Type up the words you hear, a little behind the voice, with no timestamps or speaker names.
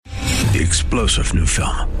The explosive new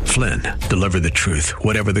film, Flynn, deliver the truth,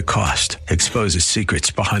 whatever the cost, exposes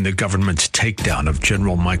secrets behind the government's takedown of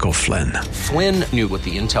General Michael Flynn. Flynn knew what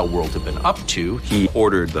the intel world had been up to. He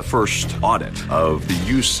ordered the first audit of the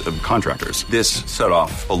use of contractors. This set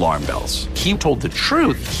off alarm bells. He told the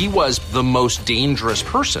truth. He was the most dangerous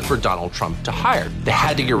person for Donald Trump to hire. They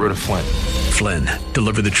had to get rid of Flynn. Flynn,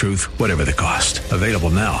 deliver the truth, whatever the cost. Available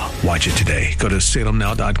now. Watch it today. Go to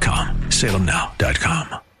salemnow.com.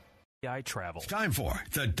 salemnow.com. I travel. Time for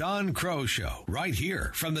the Don Crow Show, right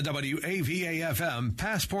here from the WAVA-FM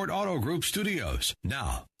Passport Auto Group studios.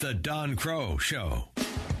 Now, the Don Crow Show.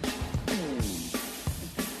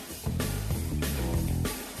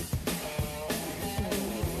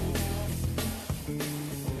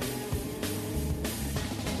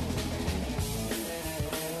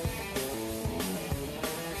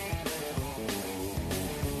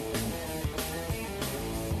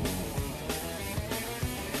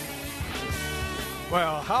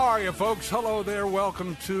 Well, how are you, folks? Hello there.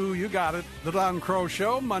 Welcome to, you got it, the Don Crow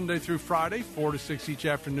Show, Monday through Friday, 4 to 6 each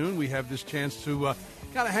afternoon. We have this chance to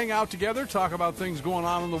kind of hang out together, talk about things going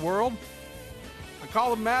on in the world. I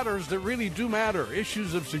call them matters that really do matter,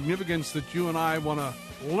 issues of significance that you and I want to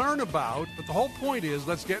learn about. But the whole point is,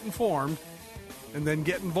 let's get informed and then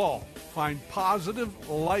get involved. Find positive,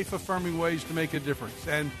 life-affirming ways to make a difference.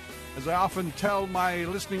 And as I often tell my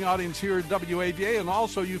listening audience here at WAVA and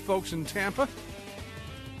also you folks in Tampa,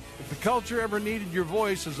 if the culture ever needed your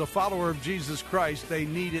voice as a follower of Jesus Christ, they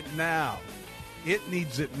need it now. It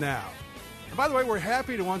needs it now. And by the way, we're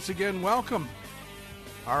happy to once again welcome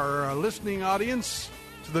our listening audience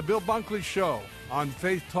to the Bill Bunkley Show on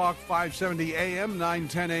Faith Talk 570 AM,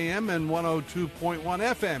 910 AM, and 102.1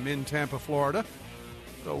 FM in Tampa, Florida.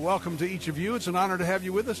 So welcome to each of you. It's an honor to have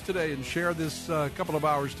you with us today and share this couple of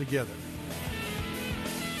hours together.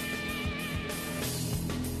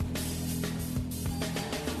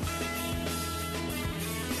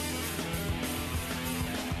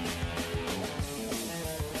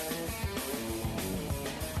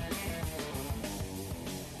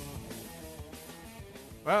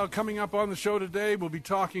 Well, coming up on the show today, we'll be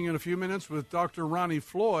talking in a few minutes with Dr. Ronnie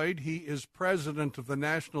Floyd. He is president of the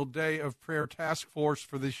National Day of Prayer Task Force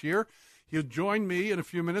for this year. He'll join me in a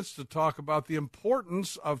few minutes to talk about the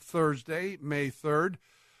importance of Thursday, May 3rd.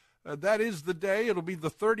 That is the day. It'll be the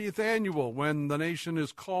 30th annual when the nation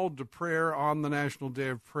is called to prayer on the National Day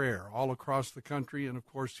of Prayer all across the country and, of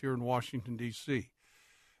course, here in Washington, D.C.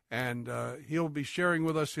 And he'll be sharing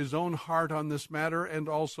with us his own heart on this matter and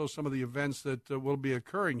also some of the events that will be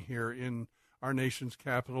occurring here in our nation's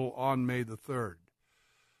capital on May the 3rd.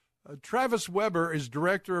 Travis Weber is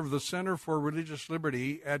director of the Center for Religious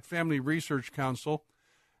Liberty at Family Research Council,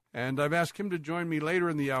 and I've asked him to join me later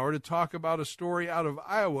in the hour to talk about a story out of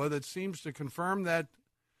Iowa that seems to confirm that,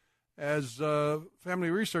 as Family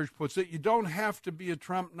Research puts it, you don't have to be a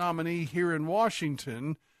Trump nominee here in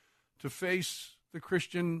Washington to face the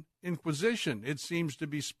Christian Inquisition. It seems to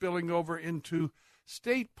be spilling over into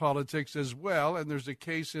state politics as well, and there's a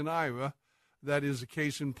case in Iowa that is a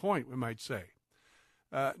case in point, we might say.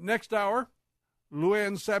 Next hour,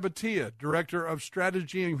 Luann Sabatia, Director of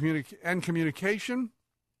Strategy and Communication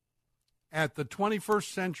at the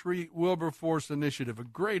 21st Century Wilberforce Initiative, a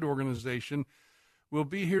great organization, will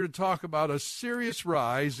be here to talk about a serious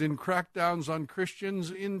rise in crackdowns on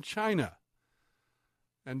Christians in China.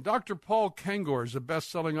 And Dr. Paul Kengor is a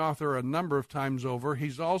best-selling author a number of times over.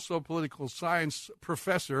 He's also a political science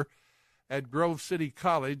professor at Grove City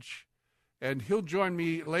College, and he'll join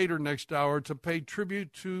me later next hour to pay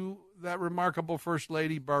tribute to that remarkable First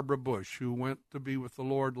Lady, Barbara Bush, who went to be with the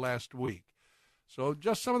Lord last week. So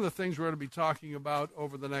just some of the things we're going to be talking about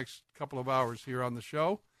over the next couple of hours here on the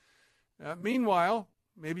show. Meanwhile,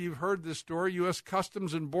 maybe you've heard this story. U.S.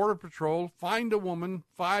 Customs and Border Patrol fined a woman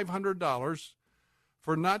 $500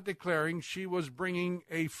 for not declaring she was bringing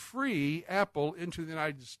a free apple into the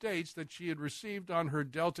United States that she had received on her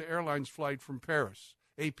Delta Airlines flight from Paris.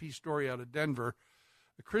 AP story out of Denver.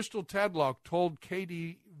 Crystal Tadlock told KDVR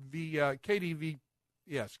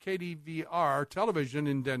television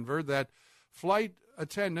in Denver that flight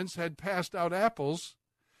attendants had passed out apples,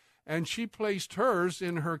 and she placed hers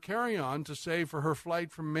in her carry-on to save for her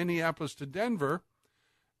flight from Minneapolis to Denver.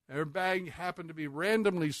 Her bag happened to be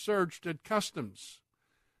randomly searched at customs.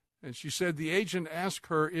 And she said the agent asked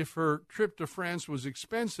her if her trip to France was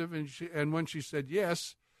expensive, and when she said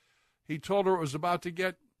yes, he told her it was about to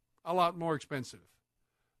get a lot more expensive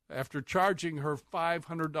after charging her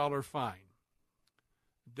 $500 fine.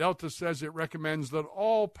 Delta says it recommends that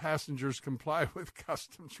all passengers comply with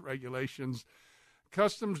customs regulations.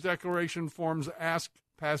 Customs declaration forms ask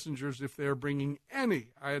passengers if they're bringing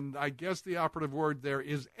any, and I guess the operative word there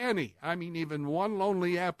is any. I mean, even one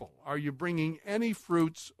lonely apple. Are you bringing any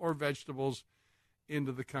fruits or vegetables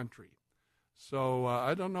into the country? So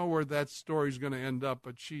I don't know where that story's going to end up,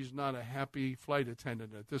 but she's not a happy flight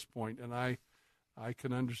attendant at this point, and I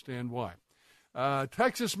can understand why.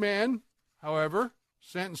 Texas man, however,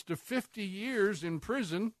 sentenced to 50 years in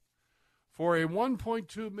prison for a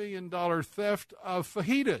 $1.2 million theft of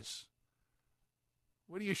fajitas.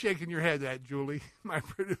 What are you shaking your head at, Julie? My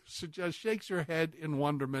producer just shakes her head in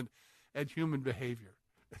wonderment at human behavior.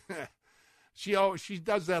 She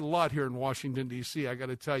does that a lot here in Washington, D.C., I got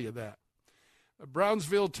to tell you that. A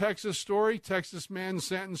Brownsville, Texas story. Texas man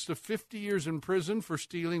sentenced to 50 years in prison for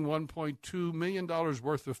stealing $1.2 million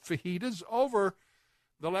worth of fajitas over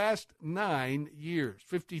the last 9 years.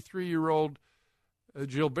 53-year-old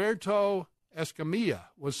Gilberto Escamilla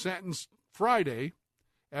was sentenced Friday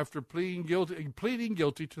after pleading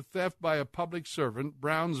guilty to theft by a public servant.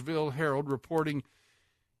 Brownsville Herald reporting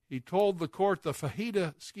he told the court the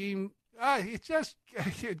fajita scheme,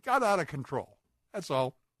 it got out of control. That's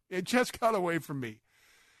all. It just got away from me.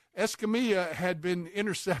 Escamilla had been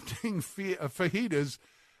intercepting fajitas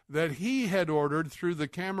that he had ordered through the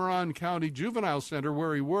Cameron County Juvenile Center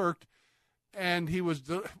where he worked, and he was,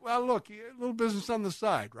 look, a little business on the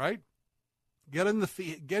side, right? Getting the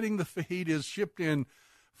fajitas shipped in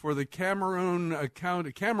for the Cameron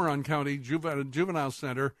County Juvenile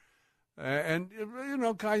Center, and,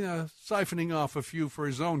 kind of siphoning off a few for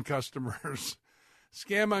his own customers.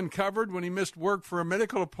 Scam uncovered when he missed work for a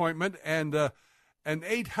medical appointment, and an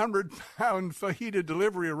 800-pound fajita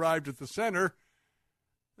delivery arrived at the center.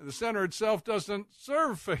 The center itself doesn't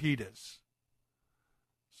serve fajitas.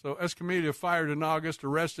 So Escamilla, fired in August,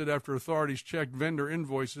 arrested after authorities checked vendor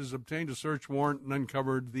invoices, obtained a search warrant, and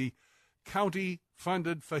uncovered the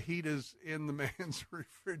county-funded fajitas in the man's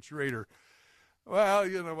refrigerator. Well,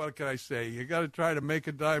 what can I say? You got to try to make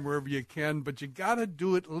a dime wherever you can, but you got to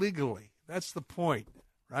do it legally. That's the point,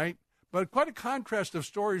 right? But quite a contrast of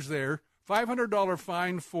stories there. $500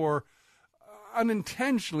 fine for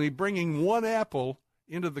unintentionally bringing one apple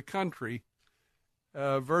into the country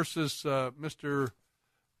versus Mr.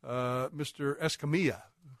 Escamilla,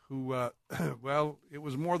 who, it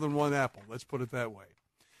was more than one apple. Let's put it that way.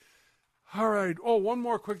 All right. Oh, one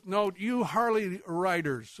more quick note. You Harley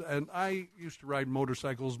riders, and I used to ride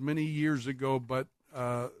motorcycles many years ago, but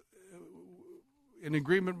in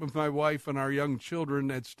agreement with my wife and our young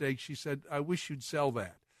children at stake, she said, I wish you'd sell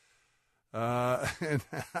that. And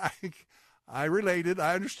I related,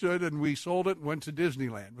 I understood, and we sold it and went to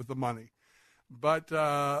Disneyland with the money. But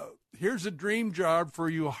here's a dream job for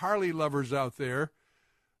you Harley lovers out there.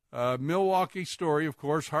 Milwaukee story, of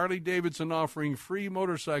course. Harley-Davidson offering free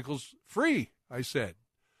motorcycles. Free, I said.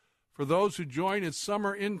 For those who join its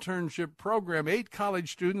summer internship program, 8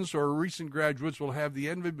 college students or recent graduates will have the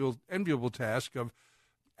enviable task of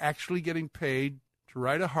actually getting paid to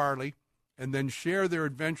ride a Harley and then share their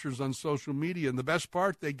adventures on social media. And the best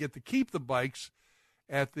part, they get to keep the bikes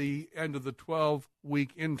at the end of the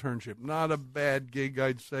 12-week internship. Not a bad gig,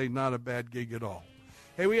 I'd say. Not a bad gig at all.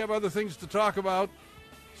 Hey, we have other things to talk about.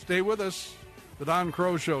 Stay with us. The Don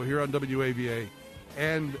Crow Show here on WAVA.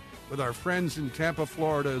 And with our friends in Tampa,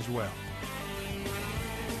 Florida as well.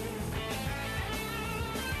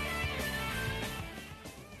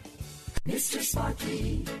 Mr.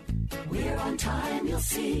 Sparky, we're on time, you'll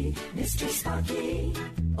see. Mr. Sparky,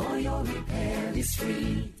 all your repair is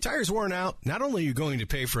free. Tires worn out? Not only are you going to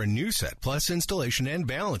pay for a new set plus installation and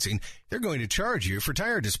balancing, they're going to charge you for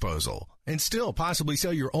tire disposal and still possibly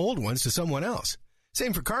sell your old ones to someone else.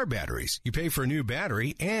 Same for car batteries. You pay for a new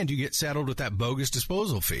battery and you get saddled with that bogus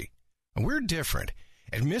disposal fee. And we're different.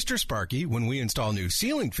 At Mr. Sparky, when we install new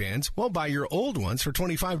ceiling fans, we'll buy your old ones for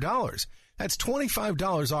 $25. That's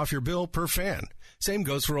 $25 off your bill per fan. Same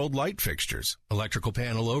goes for old light fixtures. Electrical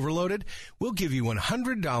panel overloaded? We'll give you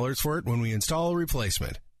 $100 for it when we install a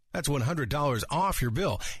replacement. That's $100 off your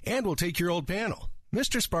bill, and we'll take your old panel.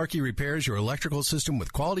 Mr. Sparky repairs your electrical system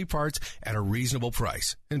with quality parts at a reasonable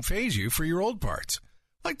price and pays you for your old parts.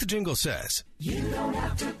 Like the jingle says. You don't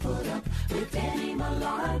have to put up with any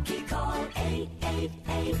malarkey. Call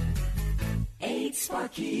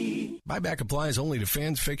 888-8-SPARKY. Buyback applies only to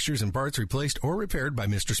fans, fixtures, and parts replaced or repaired by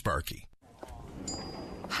Mr. Sparky.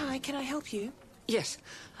 Hi, can I help you? Yes,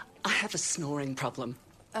 I have a snoring problem.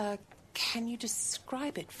 Can you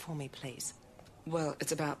describe it for me, please? Well,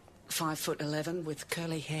 it's about 5'11" with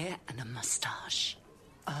curly hair and a moustache.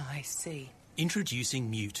 Oh, I see. Introducing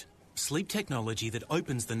Mute, sleep technology that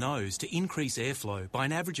opens the nose to increase airflow by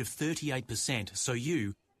an average of 38% so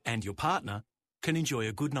you and your partner can enjoy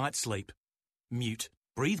a good night's sleep. Mute.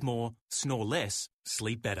 Breathe more, snore less,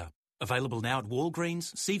 sleep better. Available now at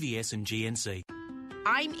Walgreens, CVS and GNC.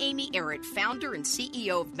 I'm Amy Errett, founder and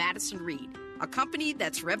CEO of Madison Reed, a company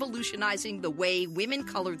that's revolutionizing the way women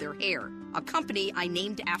color their hair, a company I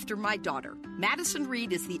named after my daughter. Madison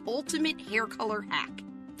Reed is the ultimate hair color hack.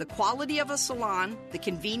 The quality of a salon, the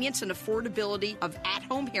convenience and affordability of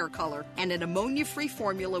at-home hair color, and an ammonia-free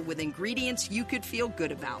formula with ingredients you could feel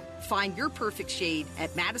good about. Find your perfect shade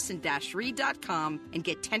at madison-reed.com and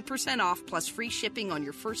get 10% off plus free shipping on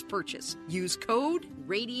your first purchase. Use code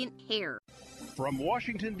RADIANTHAIR. From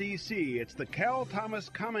Washington, D.C., it's the Cal Thomas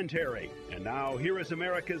Commentary. And now, here is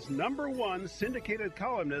America's #1 syndicated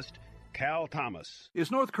columnist, Cal Thomas. Is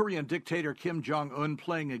North Korean dictator Kim Jong-un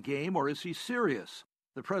playing a game, or is he serious?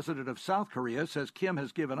 The president of South Korea says Kim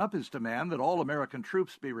has given up his demand that all American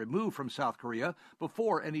troops be removed from South Korea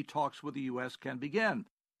before any talks with the U.S. can begin.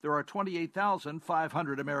 There are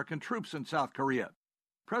 28,500 American troops in South Korea.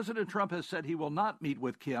 President Trump has said he will not meet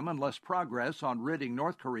with Kim unless progress on ridding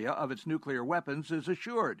North Korea of its nuclear weapons is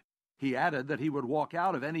assured. He added that he would walk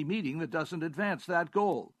out of any meeting that doesn't advance that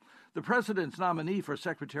goal. The president's nominee for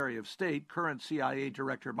Secretary of State, current CIA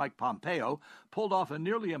Director Mike Pompeo, pulled off a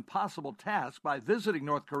nearly impossible task by visiting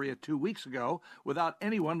North Korea 2 weeks ago without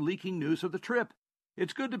anyone leaking news of the trip.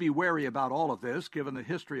 It's good to be wary about all of this, given the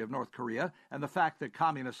history of North Korea and the fact that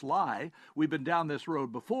communists lie. We've been down this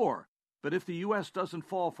road before. But if the U.S. doesn't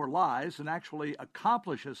fall for lies and actually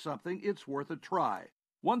accomplishes something, it's worth a try.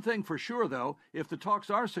 One thing for sure, though, if the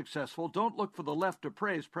talks are successful, don't look for the left to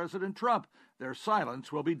praise President Trump. Their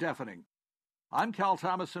silence will be deafening. I'm Cal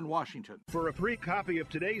Thomas in Washington. For a free copy of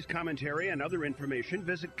today's commentary and other information,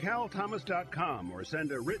 visit calthomas.com or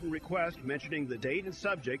send a written request mentioning the date and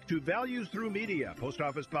subject to Values Through Media, Post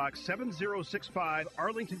Office Box 7065,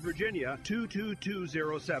 Arlington, Virginia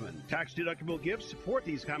 22207. Tax-deductible gifts support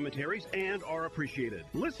these commentaries and are appreciated.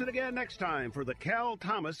 Listen again next time for the Cal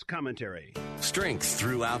Thomas Commentary. Strength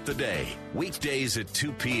throughout the day. Weekdays at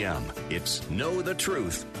 2 p.m. It's Know the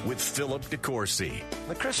Truth with Philip DeCourcy.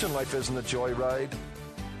 The Christian life isn't a joyride,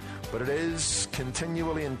 but it is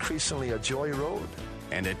continually, increasingly a joy road.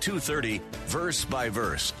 And at 2:30, Verse by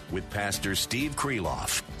Verse with Pastor Steve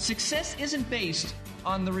Kreloff. Success isn't based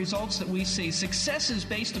on the results that we see. Success is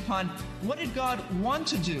based upon what did God want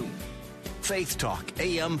to do. Faith Talk,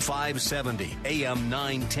 AM 570, AM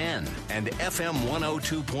 910, and FM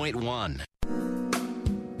 102.1.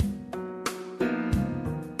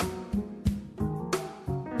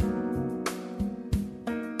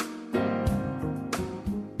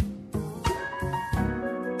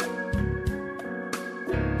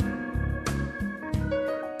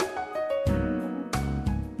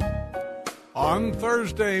 On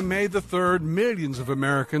Thursday, May the 3rd, millions of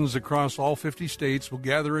Americans across all 50 states will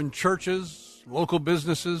gather in churches, local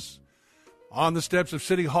businesses, on the steps of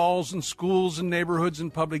city halls and schools and neighborhoods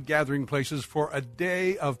and public gathering places for a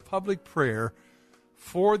day of public prayer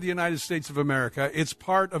for the United States of America. It's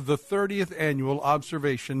part of the 30th annual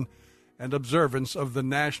observation and observance of the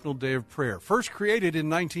National Day of Prayer. First created in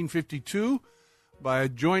 1952 by a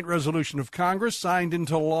joint resolution of Congress, signed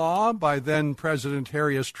into law by then-President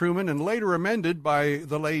Harry S. Truman, and later amended by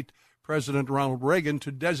the late President Ronald Reagan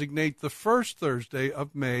to designate the first Thursday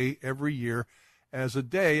of May every year as a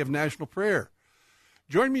day of national prayer.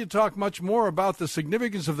 Join me to talk much more about the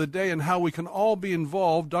significance of the day and how we can all be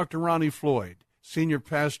involved, Dr. Ronnie Floyd, Senior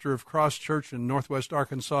Pastor of Cross Church in Northwest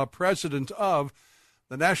Arkansas, President of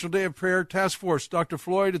the National Day of Prayer Task Force. Dr.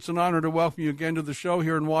 Floyd, it's an honor to welcome you again to the show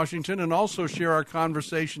here in Washington and also share our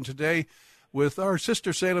conversation today with our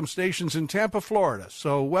sister Salem stations in Tampa, Florida.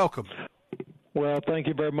 So welcome. Well, thank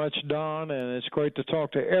you very much, Don, and it's great to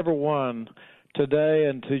talk to everyone today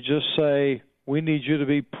and to just say we need you to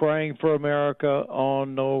be praying for America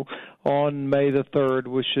on May the 3rd,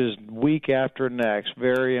 which is week after next.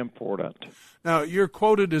 Very important. Now, you're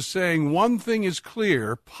quoted as saying, one thing is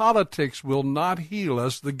clear, politics will not heal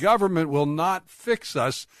us, the government will not fix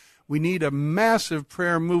us. We need a massive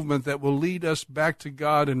prayer movement that will lead us back to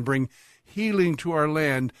God and bring healing to our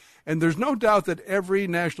land. And there's no doubt that every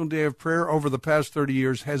National Day of Prayer over the past 30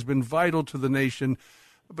 years has been vital to the nation.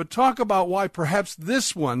 But talk about why perhaps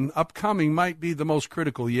this one, upcoming, might be the most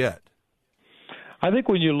critical yet. I think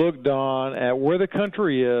when you look, Don, at where the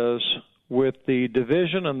country is with the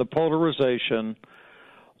division and the polarization,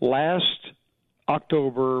 last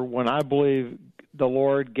October, when I believe the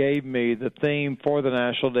Lord gave me the theme for the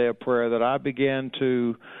National Day of Prayer that I began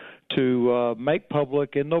to make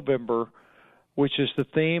public in November, which is the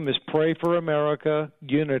theme is Pray for America,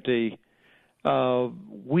 Unity.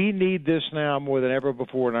 We need this now more than ever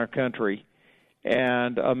before in our country.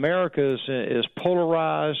 And America is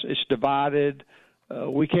polarized, it's divided.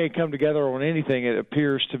 we can't come together on anything, it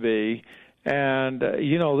appears to be. And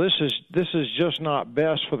this is just not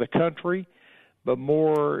best for the country, but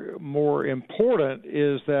more important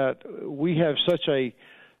is that we have such a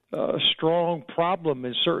strong problem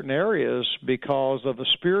in certain areas because of a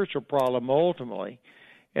spiritual problem ultimately.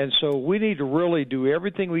 And so we need to really do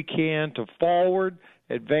everything we can to forward,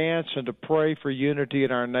 advance, and to pray for unity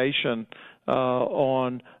in our nation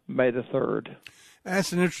on May the 3rd.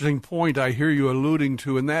 That's an interesting point I hear you alluding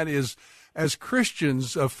to, and that is, as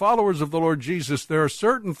Christians, followers of the Lord Jesus, there are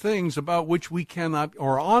certain things about which we cannot,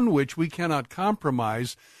 or on which we cannot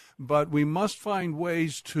compromise, but we must find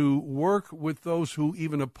ways to work with those who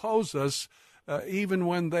even oppose us, even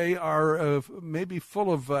when they are maybe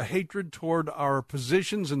full of hatred toward our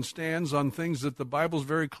positions and stands on things that the Bible's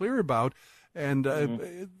very clear about. And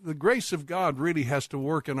the grace of God really has to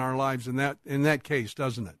work in our lives in that case,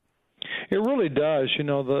 doesn't it? It really does.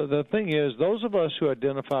 The thing is, those of us who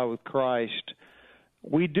identify with Christ,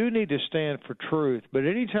 we do need to stand for truth. But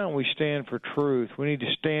anytime we stand for truth, we need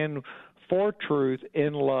to stand for truth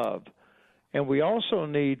in love. And we also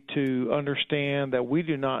need to understand that we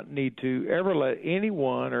do not need to ever let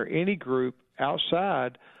anyone or any group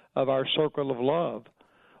outside of our circle of love.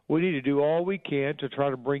 We need to do all we can to try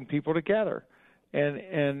to bring people together. And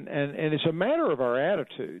it's a matter of our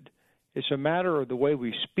attitude. It's a matter of the way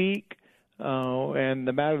we speak, and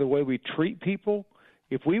the matter of the way we treat people.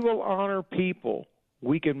 If we will honor people,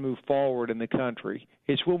 we can move forward in the country.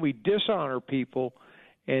 It's when we dishonor people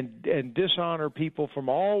and dishonor people from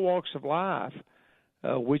all walks of life,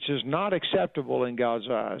 which is not acceptable in God's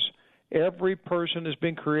eyes. Every person has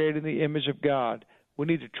been created in the image of God. We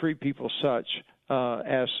need to treat people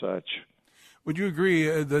as such. Would you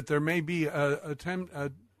agree that there may be a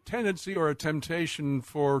tendency or a temptation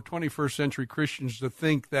for 21st century Christians to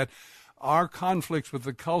think that our conflicts with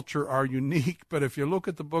the culture are unique, but if you look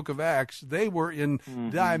at the book of Acts, they were in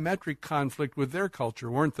diametric conflict with their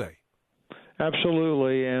culture, weren't they?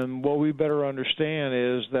 Absolutely, and what we better understand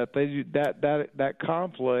is that that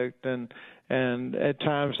conflict and at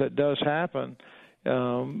times that does happen.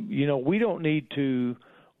 We don't need to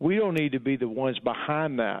be the ones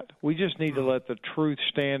behind that. We just need to let the truth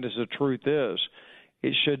stand as the truth is.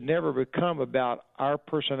 It should never become about our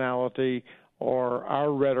personality or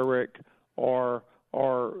our rhetoric or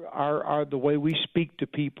our the way we speak to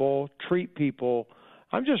people, treat people.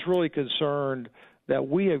 I'm just really concerned that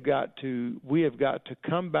we have got to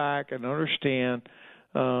come back and understand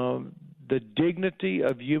the dignity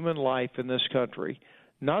of human life in this country,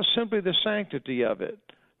 not simply the sanctity of it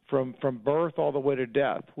from birth all the way to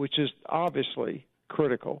death, which is obviously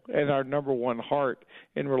critical and our number one heart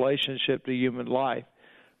in relationship to human life.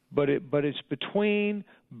 But it's between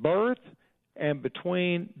birth and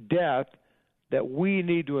between death that we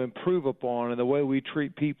need to improve upon in the way we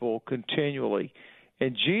treat people continually.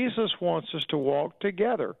 And Jesus wants us to walk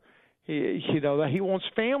together. He wants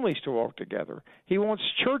families to walk together. He wants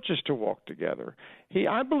churches to walk together.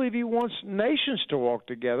 I believe he wants nations to walk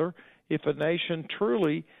together if a nation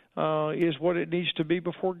truly is what it needs to be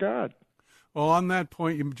before God. Well, on that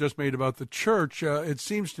point you just made about the church, it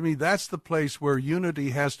seems to me that's the place where unity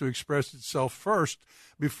has to express itself first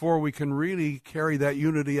before we can really carry that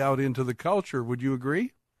unity out into the culture. Would you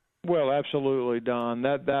agree? Well, absolutely, Don.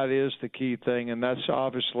 That is the key thing, and that's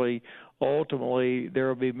obviously ultimately there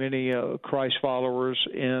will be many Christ followers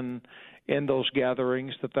in those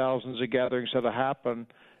gatherings, the thousands of gatherings that will happen,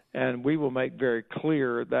 and we will make very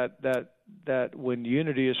clear that when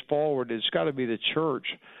unity is forward, it's got to be the church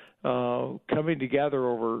coming together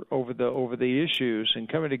over the issues and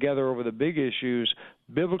coming together over the big issues,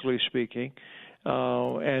 biblically speaking.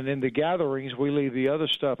 And in the gatherings, we leave the other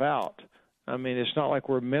stuff out. I mean, it's not like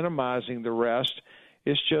we're minimizing the rest.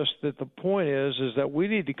 It's just that the point is that we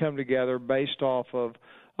need to come together based off of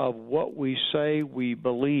what we say we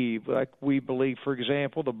believe. Like we believe, for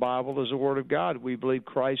example, the Bible is the Word of God. We believe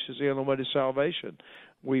Christ is the only way to salvation.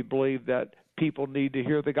 We believe that people need to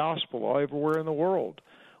hear the gospel everywhere in the world.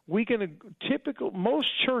 Most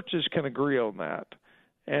churches can agree on that,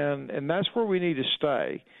 and that's where we need to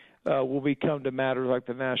stay when we come to matters like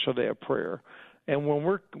the National Day of Prayer. And when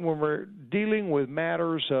we're dealing with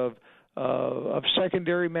matters of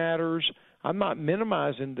secondary matters, I'm not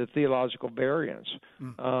minimizing the theological variance.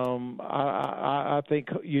 I think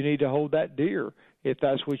you need to hold that dear if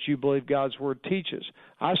that's what you believe God's Word teaches.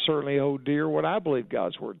 I certainly hold dear what I believe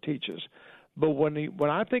God's Word teaches. But when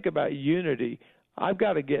I think about unity, I've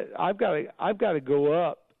got to go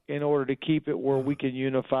up in order to keep it where we can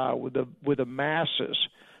unify with the masses,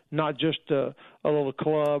 not just a little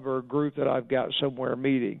club or a group that I've got somewhere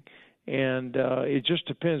meeting. And it just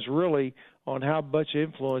depends really on how much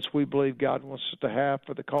influence we believe God wants us to have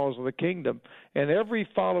for the cause of the kingdom. And every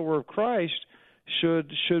follower of Christ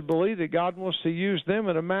should believe that God wants to use them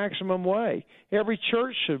in a maximum way. Every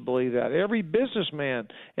church should believe that. Every businessman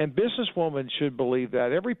and businesswoman should believe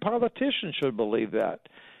that. Every politician should believe that.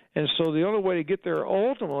 And so the only way to get there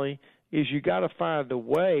ultimately is you got to find a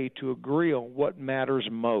way to agree on what matters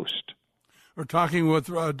most. We're talking with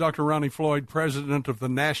Dr. Ronnie Floyd, president of the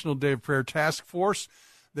National Day of Prayer Task Force.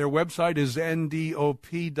 Their website is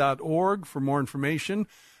ndop.org for more information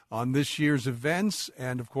on this year's events.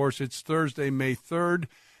 And, of course, it's Thursday, May 3rd.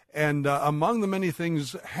 And among the many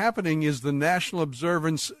things happening is the national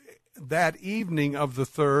observance that evening of the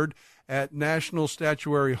 3rd at National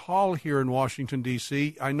Statuary Hall here in Washington,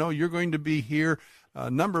 D.C. I know you're going to be here.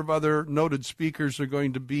 A number of other noted speakers are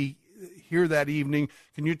going to be here that evening.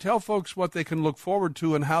 Can you tell folks what they can look forward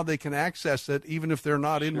to and how they can access it, even if they're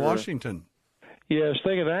not in Washington? Yes,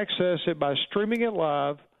 they can access it by streaming it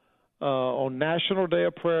live on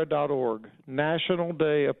nationaldayofprayer.org,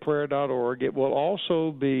 nationaldayofprayer.org. It will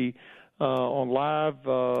also be on live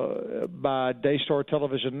by Daystar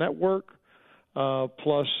Television Network,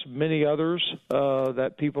 plus many others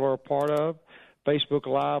that people are a part of. Facebook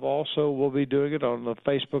Live also will be doing it on the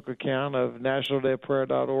Facebook account of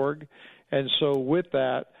nationaldayofprayer.org. And so with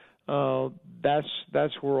that,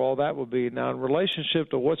 that's where all that will be. Now, in relationship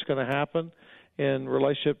to what's going to happen, in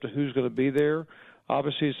relationship to who's going to be there,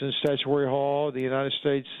 obviously it's in Statuary Hall, the United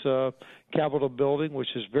States Capitol building,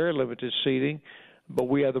 which is very limited seating. But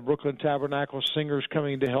we have the Brooklyn Tabernacle Singers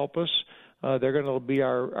coming to help us. They're going to be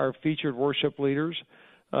our featured worship leaders.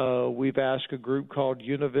 We've asked a group called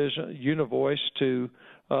Univoice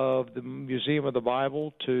of the Museum of the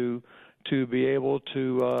Bible to be able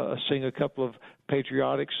to sing a couple of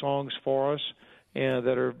patriotic songs for us and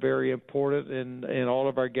that are very important in all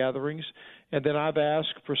of our gatherings. And then I've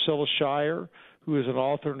asked Priscilla Shirer, who is an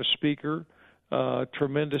author and a speaker,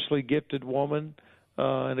 tremendously gifted woman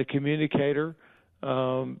and a communicator.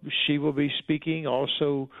 She will be speaking.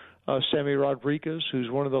 Also, Sammy Rodriguez, who's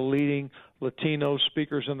one of the leading Latino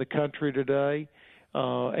speakers in the country today.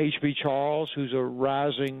 H.B. Charles, who's a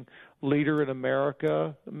rising leader in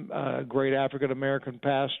America, a great African-American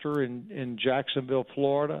pastor in Jacksonville,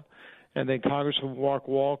 Florida. And then Congressman Mark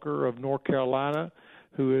Walker of North Carolina,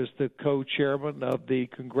 who is the co-chairman of the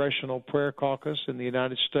Congressional Prayer Caucus in the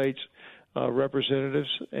United States Representatives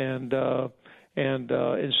and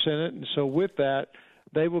in Senate. And so with that,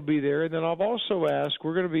 they will be there. And then I've also asked,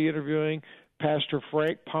 we're going to be interviewing Pastor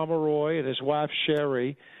Frank Pomeroy and his wife,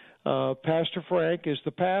 Sherry. Pastor Frank is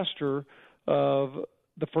the pastor of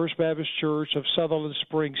the First Baptist Church of Sutherland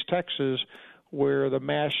Springs, Texas, where the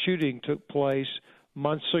mass shooting took place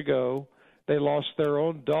months ago. They lost their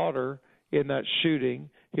own daughter in that shooting.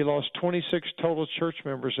 He lost 26 total church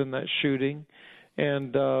members in that shooting,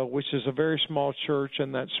 and which is a very small church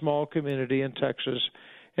in that small community in Texas.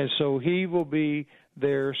 And so he will be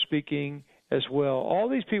there speaking as well. All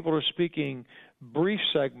these people are speaking brief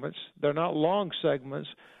segments. They're not long segments,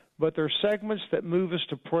 but they're segments that move us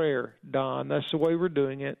to prayer, Don. That's the way we're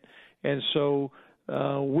doing it. And so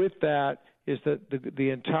with that is that the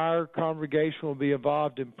entire congregation will be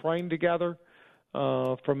involved in praying together,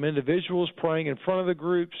 from individuals praying in front of the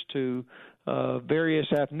groups to various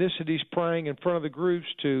ethnicities praying in front of the groups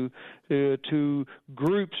to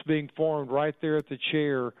groups being formed right there at the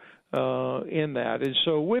chair in that. And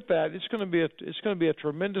so with that, it's going to be a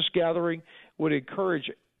tremendous gathering. Would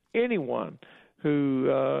encourage anyone who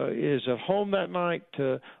is at home that night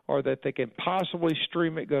or that they can possibly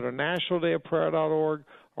stream it, go to nationaldayofprayer.org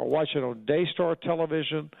or watch it on Daystar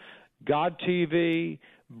Television, God TV,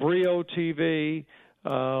 Brio TV.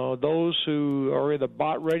 Those who are in the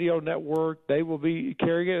Bot Radio Network, they will be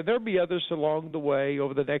carrying it. There'll be others along the way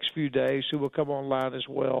over the next few days who will come online as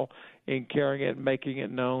well in carrying it and making it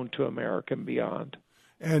known to America and beyond.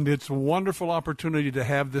 And it's a wonderful opportunity to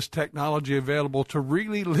have this technology available to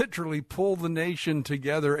really literally pull the nation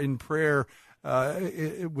together in prayer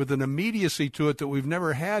with an immediacy to it that we've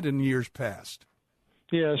never had in years past.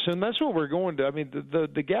 Yes, and that's what we're going to. I mean,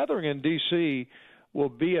 the gathering in D.C. will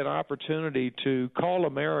be an opportunity to call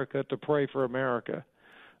America to pray for America.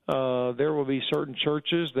 There will be certain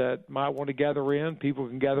churches that might want to gather in. People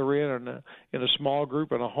can gather in a small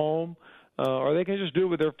group in a home, or they can just do it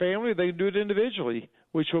with their family. They can do it individually,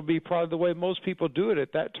 which will be probably the way most people do it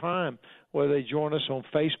at that time, whether they join us on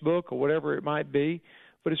Facebook or whatever it might be.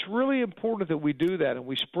 But it's really important that we do that and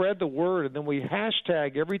we spread the word, and then we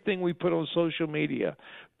hashtag everything we put on social media.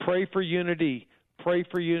 Pray for unity. Pray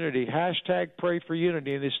for unity. Hashtag pray for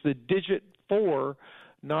unity. And it's the digit 4,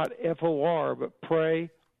 not FOR, but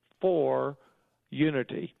pray for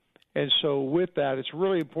unity. And so with that, it's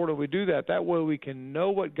really important we do that. That way we can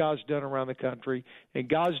know what God's done around the country and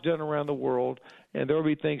God's done around the world, and there will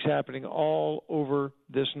be things happening all over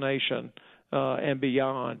this nation and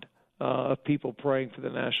beyond of people praying for the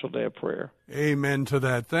National Day of Prayer. Amen to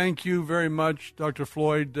that. Thank you very much, Dr.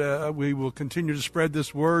 Floyd. We will continue to spread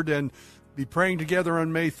this word and be praying together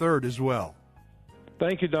on May 3rd as well.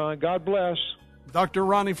 Thank you, Don. God bless. Dr.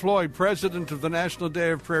 Ronnie Floyd, president of the National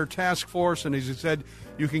Day of Prayer Task Force, and as he said,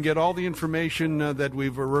 you can get all the information that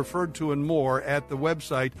we've referred to and more at the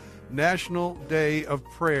website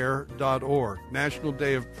nationaldayofprayer.org,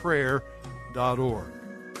 nationaldayofprayer.org.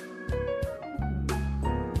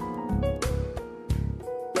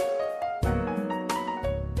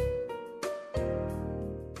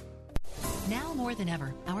 More than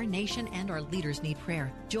ever, our nation and our leaders need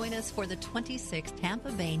prayer. Join us for the 26th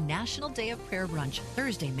Tampa Bay National Day of Prayer Brunch,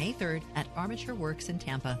 Thursday, May 3rd at Armature Works in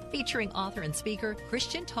Tampa, featuring author and speaker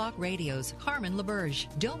Christian Talk Radio's Carmen LaBerge.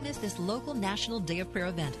 Don't miss this local National Day of Prayer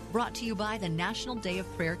event, brought to you by the National Day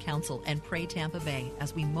of Prayer Council and Pray Tampa Bay,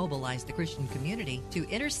 as we mobilize the Christian community to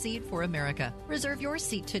intercede for America. Reserve your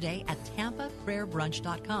seat today at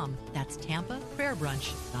TampaPrayerBrunch.com. That's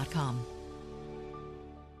TampaPrayerBrunch.com.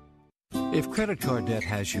 If credit card debt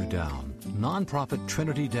has you down, nonprofit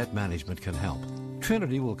Trinity Debt Management can help.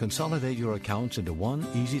 Trinity will consolidate your accounts into one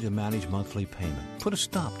easy-to-manage monthly payment, put a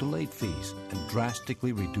stop to late fees, and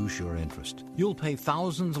drastically reduce your interest. You'll pay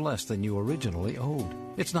thousands less than you originally owed.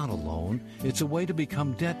 It's not a loan. It's a way to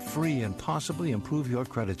become debt-free and possibly improve your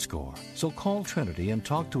credit score. So call Trinity and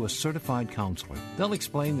talk to a certified counselor. They'll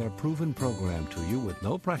explain their proven program to you with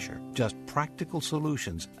no pressure, just practical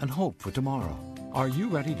solutions and hope for tomorrow. Are you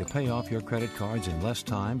ready to pay off your credit cards in less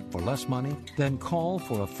time for less money? Then call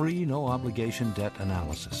for a free no-obligation debt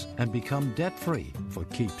analysis and become debt-free for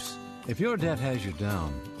keeps. If your debt has you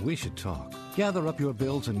down, we should talk. Gather up your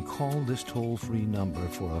bills and call this toll-free number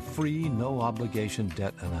for a free no-obligation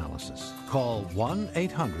debt analysis. Call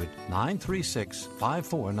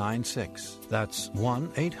 1-800-936-5496. That's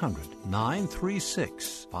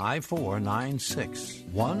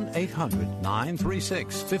 1-800-936-5496.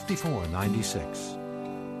 1-800-936-5496.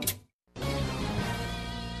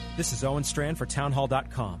 This is Owen Strand for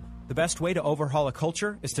townhall.com. The best way to overhaul a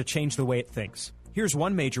culture is to change the way it thinks. Here's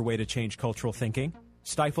one major way to change cultural thinking: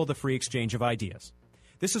 stifle the free exchange of ideas.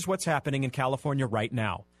 This is what's happening in California right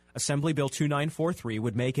now. Assembly Bill 2943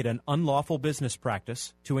 would make it an unlawful business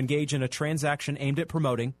practice to engage in a transaction aimed at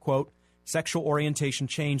promoting, quote, sexual orientation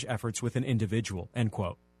change efforts with an individual, end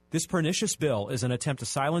quote. This pernicious bill is an attempt to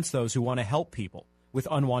silence those who want to help people with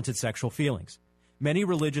unwanted sexual feelings. Many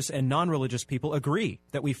religious and non-religious people agree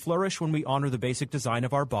that we flourish when we honor the basic design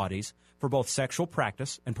of our bodies for both sexual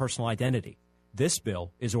practice and personal identity. This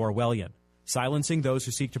bill is Orwellian, silencing those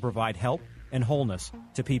who seek to provide help and wholeness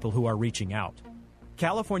to people who are reaching out.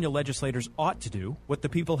 California legislators ought to do what the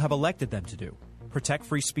people have elected them to do: protect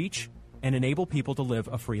free speech and enable people to live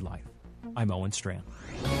a free life. I'm Owen Strand.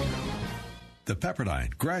 The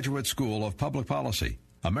Pepperdine Graduate School of Public Policy,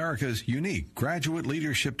 America's unique graduate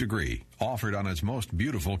leadership degree, offered on its most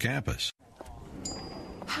beautiful campus.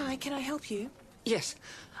 Hi, can I help you? Yes,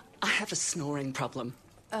 I have a snoring problem.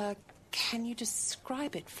 Can you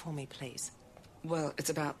describe it for me, please? Well, it's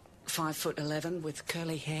about 5'11" with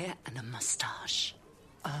curly hair and a mustache.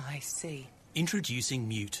 Oh, I see. Introducing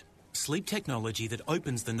Mute, sleep technology that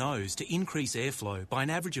opens the nose to increase airflow by an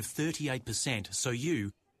average of 38%, so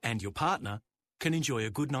you and your partner can enjoy a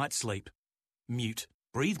good night's sleep. Mute.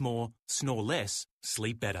 Breathe more, snore less,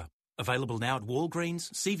 sleep better. Available now at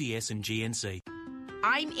Walgreens, CVS and GNC.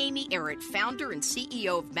 I'm Amy Errett, founder and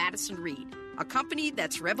CEO of Madison Reed, a company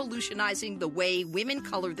that's revolutionizing the way women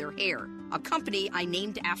color their hair, a company I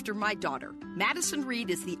named after my daughter. Madison Reed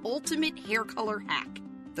is the ultimate hair color hack.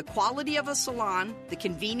 The quality of a salon, the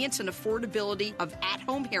convenience and affordability of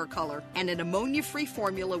at-home hair color, and an ammonia-free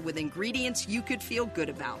formula with ingredients you could feel good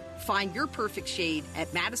about. Find your perfect shade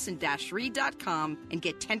at madison-reed.com and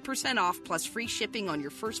get 10% off plus free shipping on your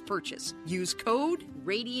first purchase. Use code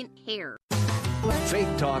RADIANTHAIR.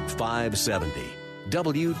 Faith Talk 570.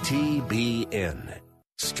 WTBN.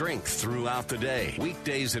 Strength throughout the day.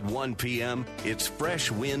 Weekdays at 1 p.m., it's Fresh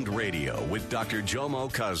Wind Radio with Dr. Jomo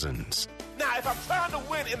Cousins. Now, if I'm trying to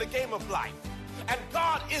win in the game of life, and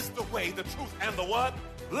God is the way, the truth, and the what?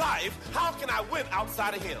 Life, how can I win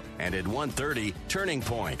outside of Him? And at 1:30, Turning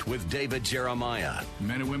Point with David Jeremiah.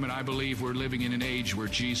 Men and women, I believe we're living in an age where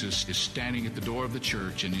Jesus is standing at the door of the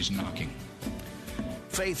church and He's knocking.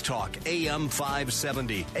 Faith Talk, AM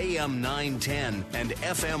 570, AM 910, and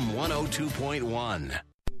FM 102.1.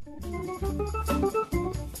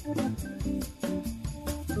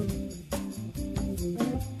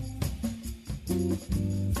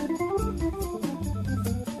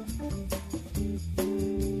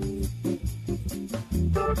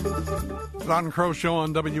 Don Crow Show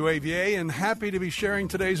on WAVA, and happy to be sharing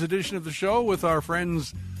today's edition of the show with our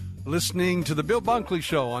friends listening to the Bill Bunkley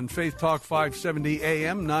Show on Faith Talk 570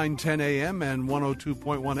 AM, 910 AM, and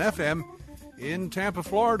 102.1 FM in Tampa,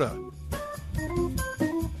 Florida.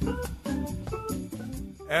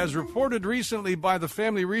 As reported recently by the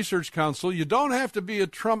Family Research Council, you don't have to be a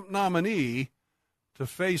Trump nominee to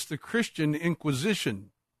face the Christian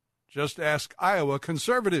Inquisition. Just ask Iowa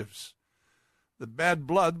conservatives. The bad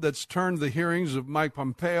blood that's turned the hearings of Mike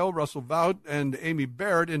Pompeo, Russell Vought, and Amy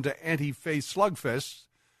Barrett into anti-faith slugfests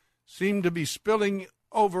seem to be spilling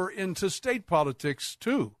over into state politics,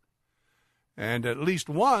 too. And at least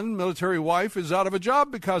one military wife is out of a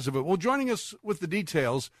job because of it. Well, joining us with the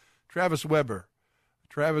details, Travis Weber.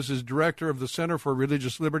 Travis is director of the Center for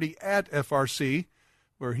Religious Liberty at FRC,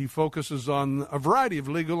 where he focuses on a variety of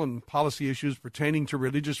legal and policy issues pertaining to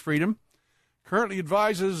religious freedom. Currently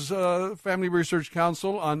advises Family Research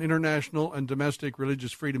Council on international and domestic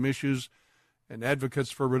religious freedom issues and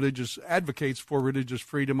advocates for religious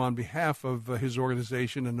freedom on behalf of his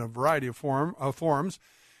organization in a variety of forums.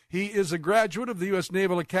 He is a graduate of the U.S.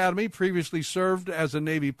 Naval Academy, previously served as a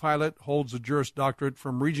Navy pilot, holds a Juris Doctorate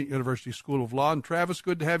from Regent University School of Law. And Travis,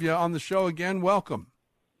 good to have you on the show again. Welcome.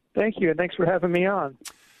 Thank you, and thanks for having me on.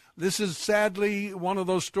 This is sadly one of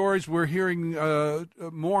those stories we're hearing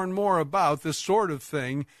more and more about, this sort of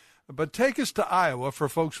thing. But take us to Iowa for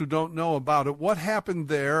folks who don't know about it. What happened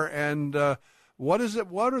there, and what is it?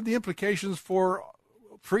 What are the implications for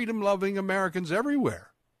freedom-loving Americans everywhere?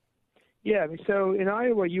 Yeah, so in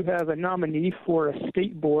Iowa, you have a nominee for a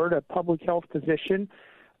state board, a public health position,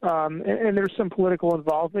 and there's some political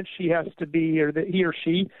involvement. She has to be, or he or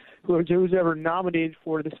she, who's ever nominated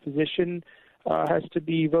for this position, has to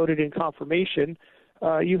be voted in confirmation.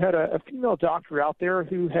 You had a female doctor out there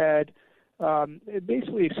who had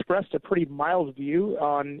basically expressed a pretty mild view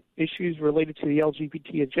on issues related to the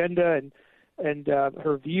LGBT agenda and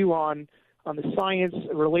her view on the science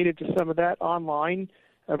related to some of that online,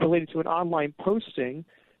 related to an online posting,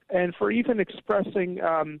 and for even expressing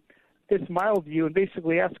this mild view and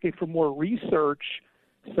basically asking for more research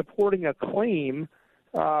supporting a claim,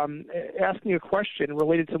 asking a question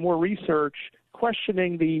related to more research,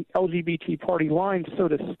 questioning the LGBT party line, so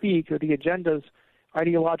to speak, or the agenda's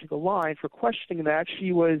ideological line. For questioning that,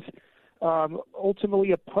 she was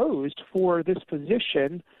ultimately opposed for this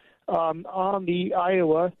position on the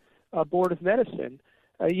Iowa Board of Medicine.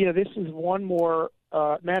 This is one more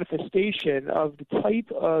manifestation of the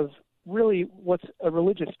type of really what's a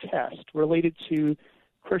religious test related to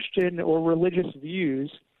Christian or religious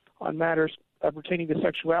views on matters pertaining to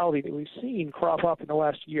sexuality that we've seen crop up in the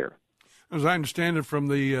last year. As I understand it from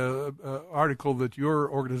the article that your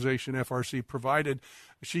organization, FRC, provided,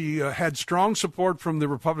 she had strong support from the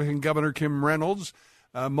Republican Governor Kim Reynolds.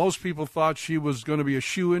 Most people thought she was going to be a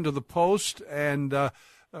shoo into the post, and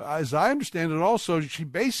as I understand it also, she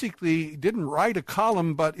basically didn't write a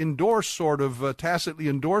column but endorsed, tacitly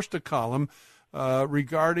endorsed a column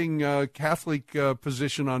regarding Catholic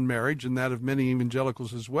position on marriage and that of many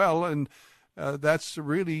evangelicals as well, and that's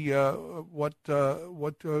really what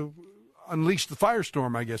unleashed the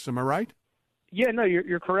firestorm, I guess. Am I right? Yeah, no,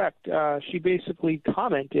 you're correct. She basically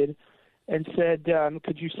commented and said,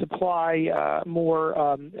 could you supply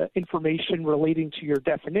more information relating to your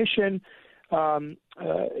definition?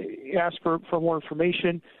 Asked for more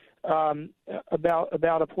information about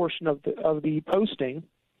a portion of the posting,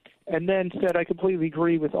 and then said, I completely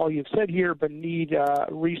agree with all you've said here, but need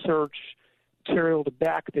research material to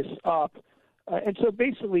back this up. And so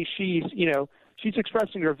basically she's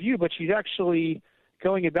expressing her view, but she's actually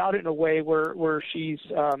going about it in a way where she's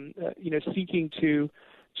seeking to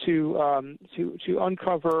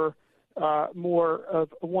uncover more of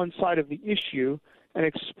one side of the issue and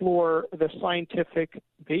explore the scientific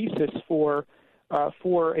basis for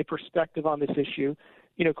a perspective on this issue.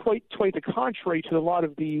 Quite the contrary to a lot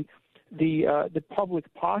of the public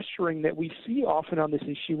posturing that we see often on this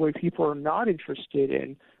issue, where people are not interested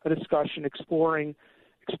in a discussion exploring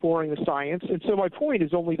the science. And so my point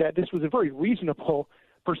is only that this was a very reasonable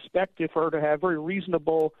perspective for her to have, very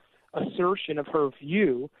reasonable assertion of her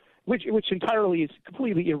view, which entirely is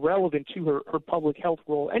completely irrelevant to her public health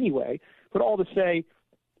role anyway. But all to say,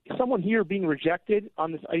 someone here being rejected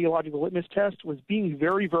on this ideological litmus test was being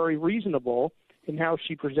very, very reasonable in how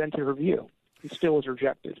she presented her view, and still is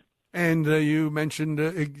rejected. And you mentioned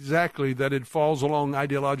exactly that it falls along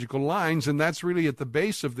ideological lines, and that's really at the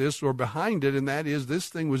base of this, or behind it, and that is this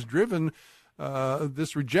thing was driven,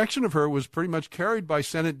 this rejection of her was pretty much carried by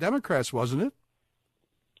Senate Democrats, wasn't it?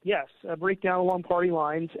 Yes, a breakdown along party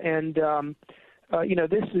lines, and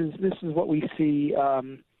this is what we see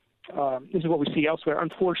this is what we see elsewhere,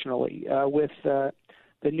 unfortunately, with the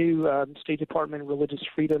new State Department Religious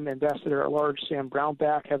Freedom Ambassador at Large, Sam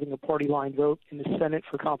Brownback, having a party line vote in the Senate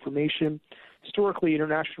for confirmation. Historically,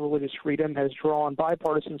 international religious freedom has drawn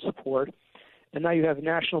bipartisan support, and now you have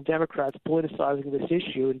national Democrats politicizing this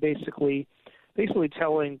issue and basically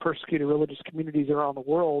telling persecuted religious communities around the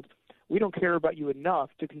world, we don't care about you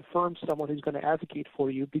enough to confirm someone who's going to advocate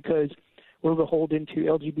for you because we're beholden to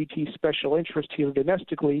LGBT special interest here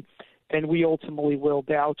domestically, and we ultimately will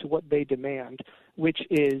bow to what they demand, which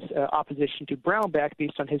is opposition to Brownback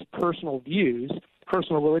based on his personal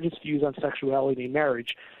religious views on sexuality and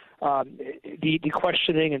marriage. The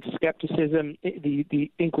questioning and skepticism,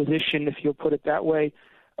 the inquisition, if you'll put it that way,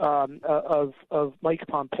 of Mike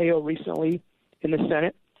Pompeo recently in the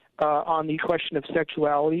Senate on the question of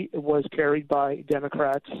sexuality was carried by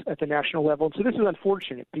Democrats at the national level. So this is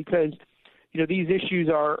unfortunate because, these issues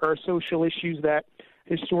are social issues that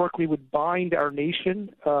historically would bind our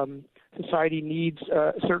nation. Society needs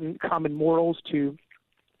certain common morals to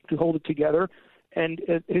hold it together. And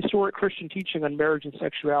historic Christian teaching on marriage and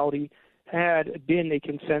sexuality had been a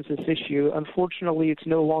consensus issue. Unfortunately, it's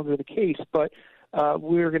no longer the case, but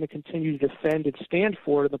we're going to continue to defend and stand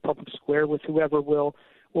for it in the public square with whoever will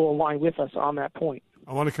align with us on that point.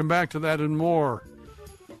 I want to come back to that and more.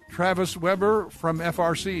 Travis Weber from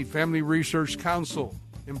FRC, Family Research Council.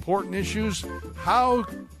 Important issues. How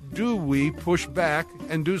do we push back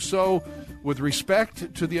and do so with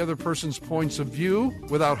respect to the other person's points of view,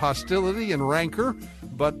 without hostility and rancor,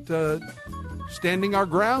 but standing our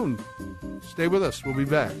ground? Stay with us. We'll be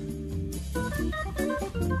back.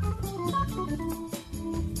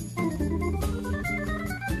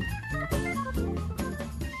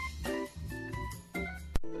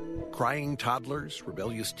 Crying toddlers,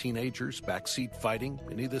 rebellious teenagers, backseat fighting.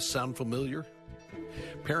 Any of this sound familiar?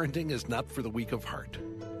 Parenting is not for the weak of heart.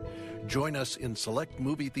 Join us in select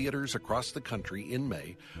movie theaters across the country in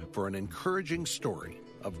May for an encouraging story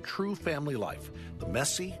of true family life, the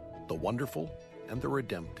messy, the wonderful, and the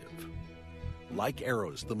redemptive. Like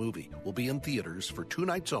Arrows, the movie, will be in theaters for 2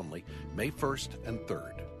 nights only, May 1st and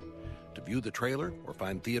 3rd. To view the trailer or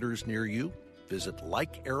find theaters near you, visit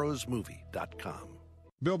likearrowsmovie.com.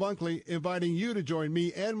 Bill Bunkley inviting you to join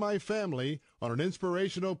me and my family on an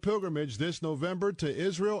inspirational pilgrimage this November to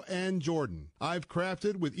Israel and Jordan. I've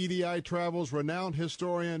crafted with EDI Travel's renowned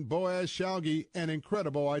historian Boaz Shalgi an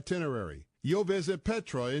incredible itinerary. You'll visit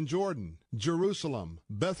Petra in Jordan, Jerusalem,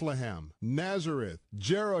 Bethlehem, Nazareth,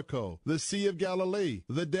 Jericho, the Sea of Galilee,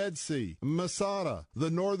 the Dead Sea, Masada,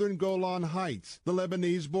 the northern Golan Heights, the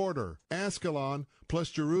Lebanese border, Ascalon, plus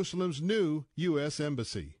Jerusalem's new U.S.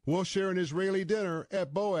 Embassy. We'll share an Israeli dinner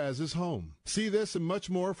at Boaz's home. See this and much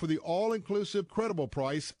more for the all-inclusive credible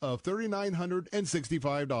price of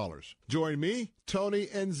 $3,965. Join me, Tony,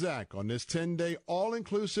 and Zach on this 10-day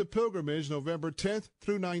all-inclusive pilgrimage November 10th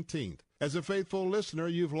through 19th. As a faithful listener,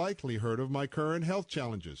 you've likely heard of my current health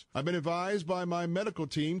challenges. I've been advised by my medical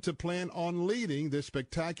team to plan on leading this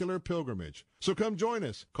spectacular pilgrimage. So come join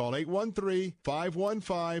us. Call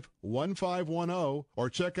 813-515-1510 or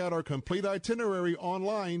check out our complete itinerary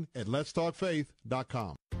online at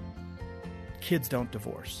letstalkfaith.com. Kids don't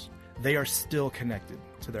divorce. They are still connected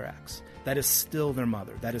to their ex. That is still their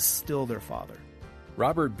mother. That is still their father.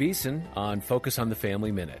 Robert Beeson on Focus on the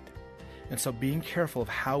Family Minute. And so being careful of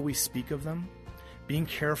how we speak of them, being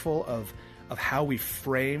careful of how we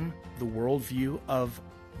frame the worldview of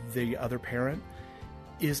the other parent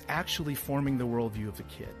is actually forming the worldview of the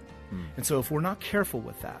kid. And so if we're not careful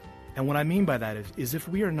with that, and what I mean by that is if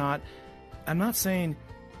we are not, I'm not saying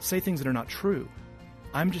say things that are not true.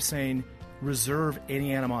 I'm just saying reserve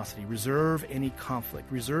any animosity, reserve any conflict,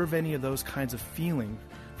 reserve any of those kinds of feelings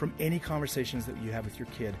from any conversations that you have with your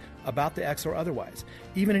kid about the ex or otherwise,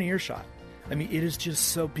 even in earshot. I mean, it is just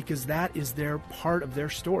so, because that is their part of their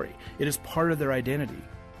story. It is part of their identity.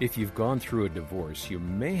 If you've gone through a divorce, you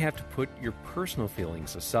may have to put your personal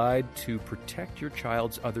feelings aside to protect your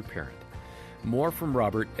child's other parent. More from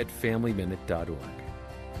Robert at FamilyMinute.org.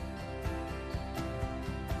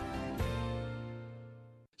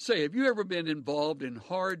 Say, have you ever been involved in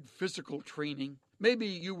hard physical training? Maybe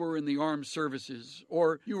you were in the armed services,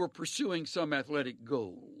 or you were pursuing some athletic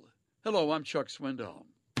goal. Hello, I'm Chuck Swindoll.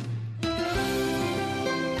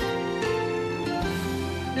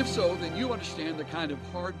 If so, then you understand the kind of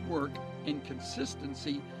hard work and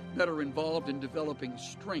consistency that are involved in developing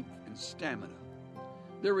strength and stamina.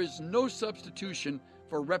 There is no substitution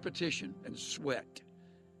for repetition and sweat.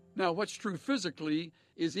 Now, what's true physically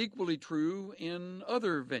is equally true in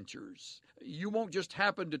other ventures. You won't just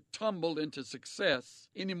happen to tumble into success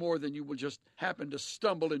any more than you will just happen to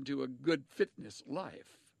stumble into a good fitness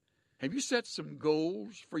life. Have you set some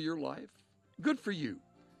goals for your life? Good for you.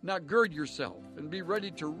 Now gird yourself and be ready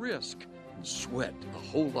to risk and sweat a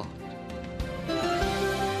whole lot.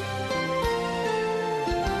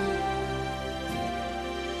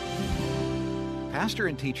 Pastor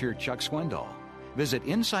and teacher Chuck Swindoll. Visit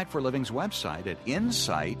Insight for Living's website at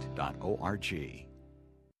insight.org.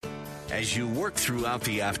 As you work throughout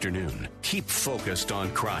the afternoon, keep focused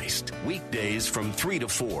on Christ. Weekdays from 3 to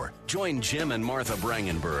 4, join Jim and Martha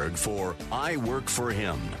Brangenberg for I Work for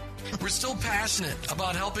Him. We're still passionate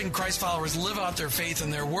about helping Christ followers live out their faith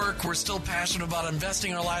in their work. We're still passionate about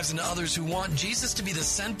investing our lives into others who want Jesus to be the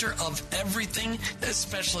center of everything,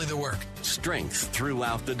 especially the work. Strength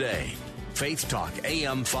throughout the day. Faith Talk,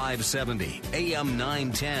 AM 570, AM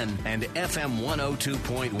 910, and FM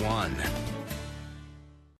 102.1.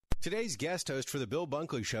 Today's guest host for the Bill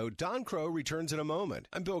Bunkley Show, Don Crow, returns in a moment.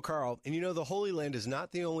 I'm Bill Carl, and you know the Holy Land is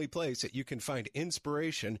not the only place that you can find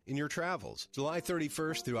inspiration in your travels. July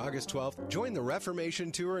 31st through August 12th, join the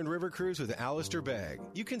Reformation Tour and River Cruise with Alistair Begg.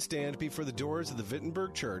 You can stand before the doors of the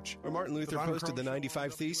Wittenberg Church, where Martin Luther posted the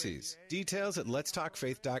 95 Theses. Details at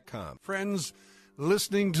letstalkfaith.com. Friends,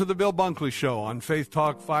 listening to the Bill Bunkley Show on Faith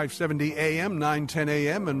Talk 570 AM, 910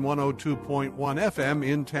 AM, and 102.1 FM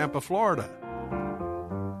in Tampa, Florida.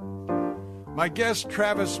 My guest,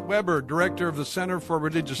 Travis Weber, director of the Center for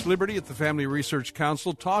Religious Liberty at the Family Research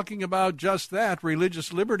Council, talking about just that,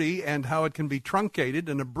 religious liberty, and how it can be truncated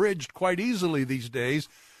and abridged quite easily these days.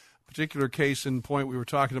 A particular case in point we were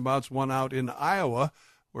talking about is one out in Iowa,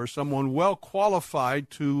 where someone well qualified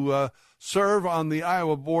to serve on the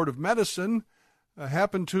Iowa Board of Medicine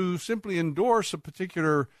happened to simply endorse a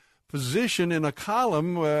particular position in a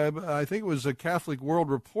column. I think it was a Catholic World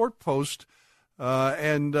Report post,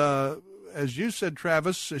 and as you said,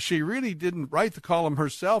 Travis, she really didn't write the column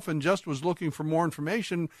herself and just was looking for more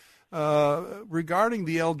information regarding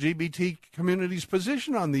the LGBT community's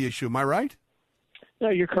position on the issue. Am I right?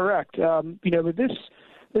 No, you're correct. But this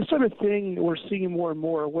sort of thing we're seeing more and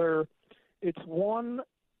more, where it's one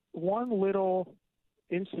little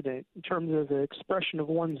incident in terms of the expression of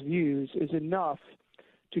one's views is enough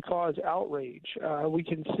to cause outrage. We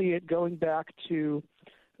can see it going back to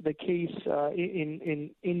the case in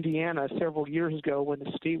Indiana several years ago when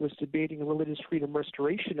the state was debating the Religious Freedom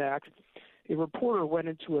Restoration Act. A reporter went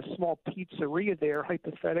into a small pizzeria there,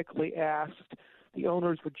 hypothetically asked the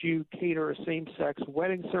owners, would you cater a same-sex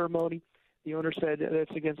wedding ceremony? The owner said,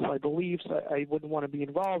 that's against my beliefs. I wouldn't want to be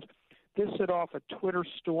involved. This set off a Twitter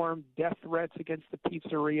storm, death threats against the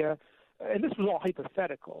pizzeria. And this was all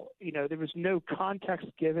hypothetical. There was no context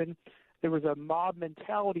given. There was a mob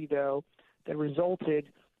mentality, though, that resulted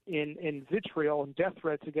in vitriol and death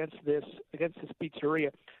threats against this pizzeria.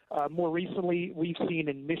 More recently, we've seen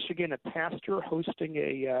in Michigan a pastor hosting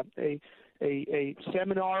a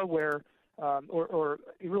seminar where, or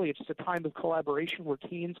really it's a time of collaboration where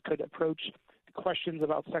teens could approach questions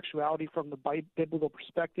about sexuality from the biblical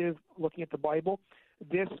perspective, looking at the Bible.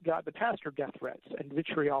 This got the pastor death threats and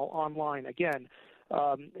vitriol online again.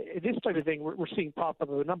 This type of thing we're seeing pop up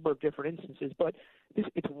in a number of different instances, but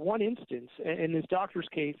it's one instance. In this doctor's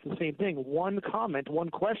case, the same thing. One comment, one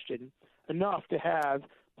question, enough to have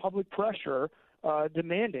public pressure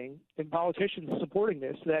demanding, and politicians supporting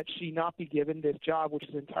this, that she not be given this job, which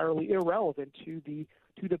is entirely irrelevant to the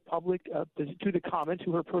public, to the comment,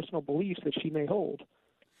 to her personal beliefs that she may hold.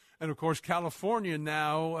 And, of course, California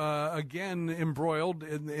now, again, embroiled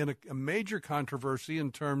in a major controversy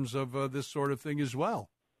in terms of this sort of thing as well.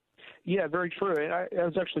 Yeah, very true. And I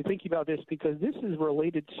was actually thinking about this because this is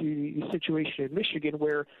related to the situation in Michigan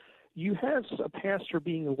where you have a pastor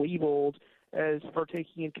being labeled as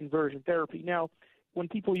partaking in conversion therapy. Now, when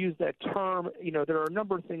people use that term, there are a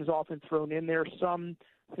number of things often thrown in there, some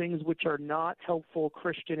things which are not helpful,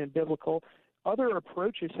 Christian and biblical. Other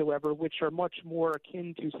approaches, however, which are much more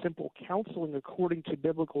akin to simple counseling according to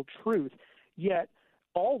biblical truth, yet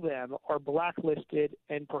all of them are blacklisted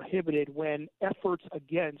and prohibited when efforts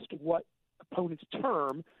against what opponents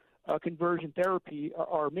term conversion therapy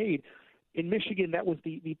are made. In Michigan, that was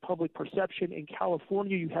the public perception. In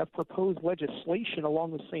California, you have proposed legislation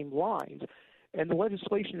along the same lines, and the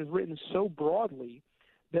legislation is written so broadly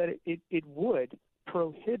that it would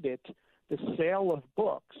prohibit the sale of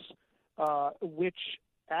books which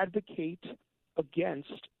advocate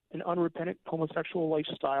against an unrepentant homosexual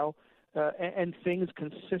lifestyle and things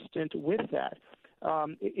consistent with that.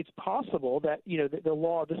 It's possible that the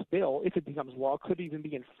law, this bill, if it becomes law, could even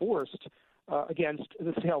be enforced against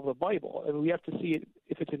the sale of the Bible. And we have to see it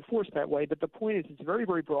if it's enforced that way. But the point is, it's very,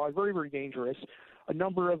 very broad, very, very dangerous. A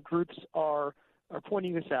number of groups are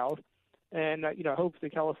pointing this out. And, I hope the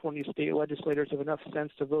California state legislators have enough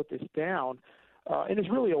sense to vote this down. And it's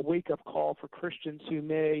really a wake-up call for Christians who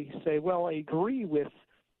may say, well, I agree with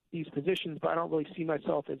these positions, but I don't really see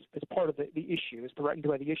myself as part of the issue, as threatened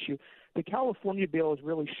by the issue. The California bill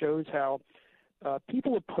really shows how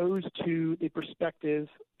people opposed to the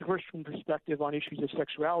Christian perspective on issues of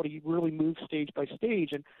sexuality really move stage by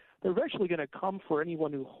stage, and they're eventually going to come for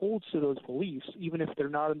anyone who holds to those beliefs, even if they're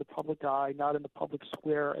not in the public eye, not in the public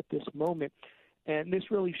square at this moment. And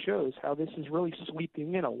this really shows how this is really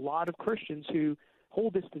sweeping in a lot of Christians who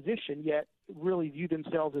hold this position, yet really view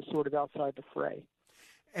themselves as sort of outside the fray.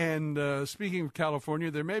 And speaking of California,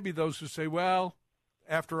 there may be those who say, well,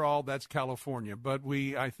 after all, that's California. But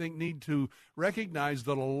we, I think, need to recognize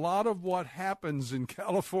that a lot of what happens in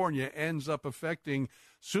California ends up affecting,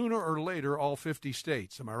 sooner or later, all 50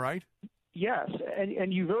 states. Am I right? Yes,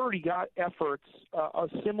 and you've already got efforts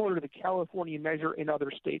similar to the California measure in other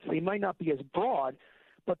states. They might not be as broad,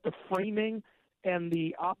 but the framing and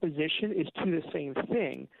the opposition is to the same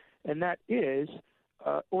thing, and that is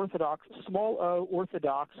orthodox, small o,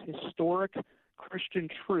 orthodox, historic Christian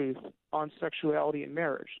truth on sexuality and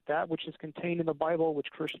marriage, that which is contained in the Bible, which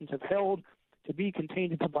Christians have held to be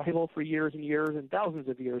contained in the Bible for years and years and thousands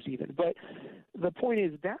of years even. But the point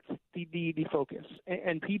is that's the focus,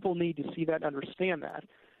 and people need to see that and understand that.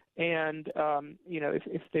 And,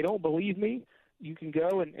 if they don't believe me, you can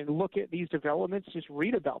go and look at these developments, just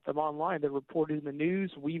read about them online. They're reported in the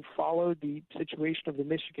news. We've followed the situation of the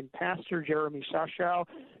Michigan pastor, Jeremy Shashow,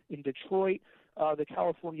 in Detroit. The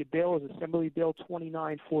California bill is Assembly Bill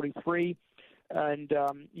 2943, and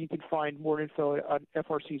you can find more info on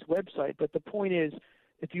FRC's website. But the point is,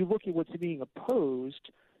 if you look at what's being opposed,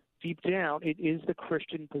 deep down, it is the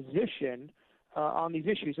Christian position on these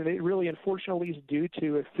issues. And it really, unfortunately, is due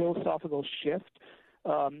to a philosophical shift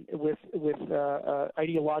with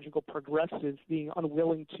ideological progressives being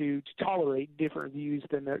unwilling to tolerate different views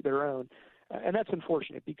than their own. And that's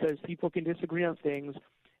unfortunate because people can disagree on things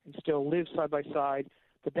and still live side by side,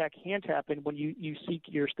 but that can't happen when you seek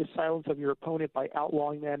the silence of your opponent by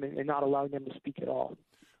outlawing them and not allowing them to speak at all.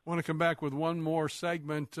 I want to come back with one more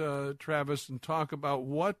segment, Travis, and talk about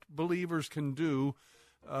what believers can do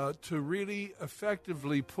to really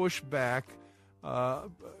effectively push back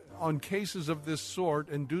on cases of this sort,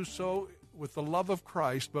 and do so with the love of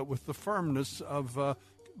Christ, but with the firmness of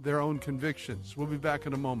their own convictions. We'll be back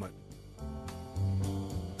in a moment.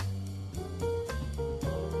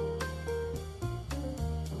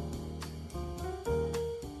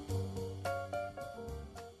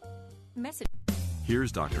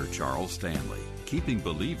 Here's Dr. Charles Stanley, keeping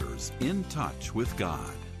believers in touch with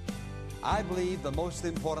God. I believe the most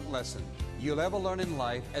important lesson you'll ever learn in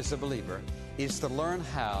life as a believer is to learn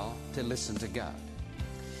how to listen to God.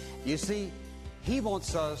 You see, He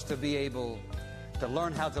wants us to be able to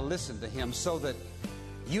learn how to listen to Him so that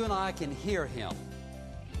you and I can hear Him.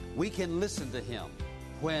 We can listen to Him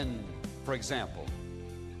when, for example,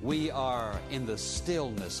 we are in the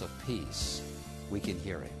stillness of peace. We can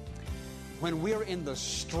hear Him. When we're in the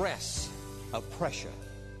stress of pressure,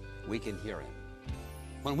 we can hear Him.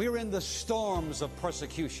 When we're in the storms of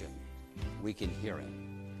persecution, we can hear Him.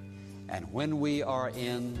 And when we are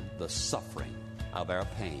in the suffering of our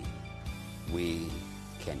pain, we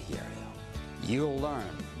can hear Him. You'll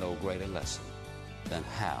learn no greater lesson than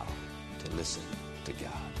how to listen to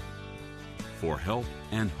God. For help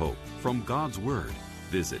and hope from God's Word,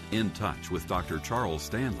 visit In Touch with Dr. Charles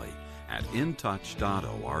Stanley at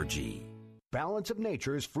intouch.org. Balance of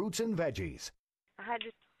Nature's fruits and veggies. I had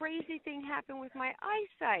this crazy thing happen with my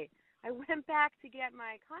eyesight. I went back to get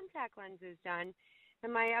my contact lenses done,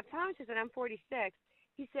 and my optometrist, and I'm 46,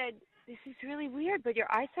 he said, "This is really weird, but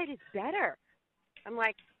your eyesight is better." I'm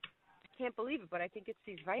like, I can't believe it, but I think it's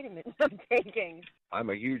these vitamins I'm taking. I'm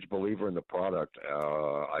a huge believer in the product.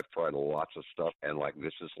 I've tried lots of stuff, and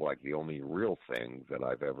this is the only real thing that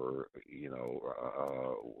I've ever,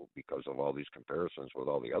 because of all these comparisons with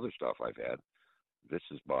all the other stuff I've had, this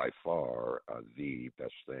is by far the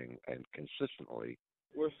best thing, and consistently.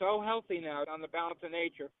 We're so healthy now on the Balance of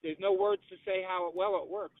Nature. There's no words to say how well it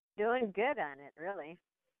works. Doing good on it, really.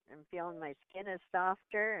 I'm feeling my skin is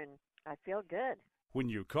softer, and I feel good. When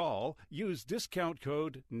you call, use discount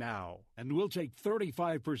code NOW, and we'll take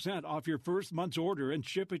 35% off your first month's order and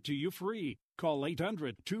ship it to you free. Call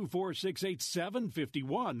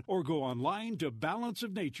 800-246-8751 or go online to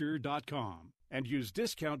balanceofnature.com and use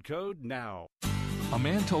discount code NOW. A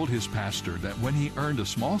man told his pastor that when he earned a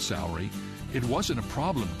small salary, it wasn't a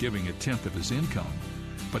problem giving a tenth of his income.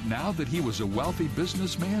 But now that he was a wealthy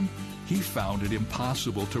businessman, he found it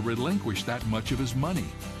impossible to relinquish that much of his money.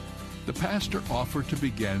 the pastor offered to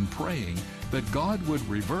begin praying that God would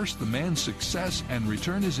reverse the man's success and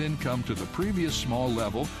return his income to the previous small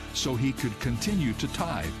level so he could continue to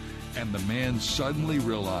tithe. And the man suddenly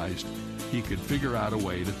realized he could figure out a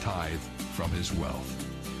way to tithe from his wealth.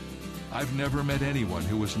 I've never met anyone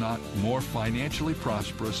who was not more financially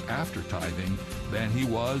prosperous after tithing than he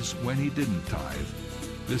was when he didn't tithe.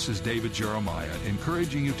 This is David Jeremiah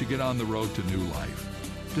encouraging you to get on the road to new life.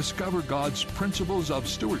 Discover God's principles of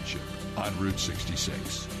stewardship on Route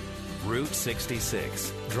 66. Route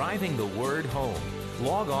 66, driving the word home.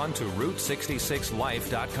 Log on to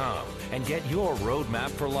Route66Life.com and get your roadmap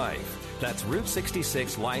for life. That's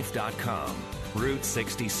Route66Life.com. Route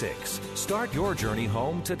 66. Start your journey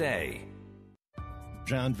home today.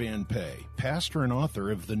 John Van Pay, pastor and author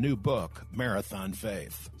of the new book, Marathon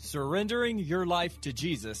Faith. Surrendering your life to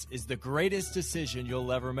Jesus is the greatest decision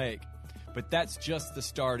you'll ever make. But that's just the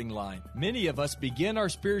starting line. Many of us begin our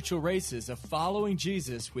spiritual races of following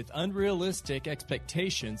Jesus with unrealistic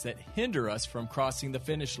expectations that hinder us from crossing the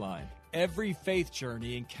finish line. Every faith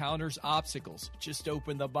journey encounters obstacles. Just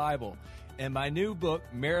open the Bible. In my new book,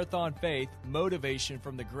 Marathon Faith, Motivation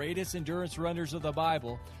from the Greatest Endurance Runners of the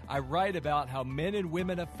Bible, I write about how men and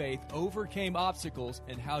women of faith overcame obstacles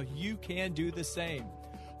and how you can do the same.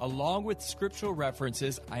 Along with scriptural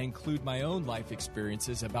references, I include my own life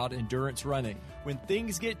experiences about endurance running. When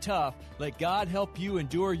things get tough, let God help you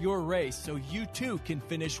endure your race so you too can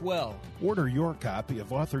finish well. Order your copy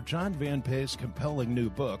of author John Van Pay's compelling new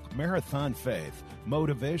book, Marathon Faith,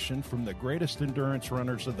 Motivation from the Greatest Endurance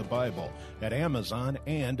Runners of the Bible, at Amazon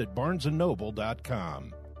and at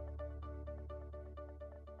BarnesandNoble.com.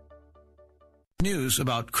 News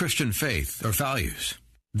about Christian faith or values.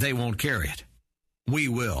 They won't carry it. We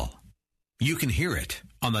will. You can hear it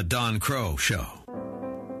on The Don Crow Show.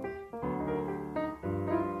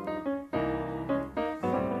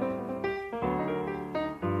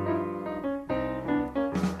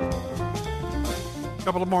 A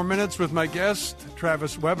couple of more minutes with my guest,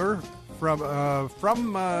 Travis Weber from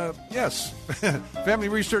Family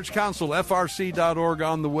Research Council, FRC.org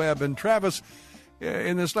on the web. And Travis,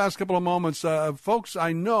 in this last couple of moments, folks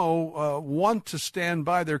I know want to stand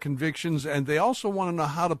by their convictions, and they also want to know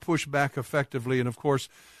how to push back effectively. And, of course,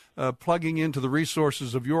 plugging into the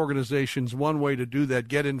resources of your organization is one way to do that.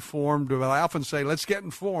 Get informed. Well, I often say, let's get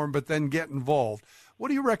informed, but then get involved. What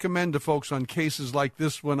do you recommend to folks on cases like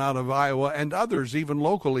this one out of Iowa and others, even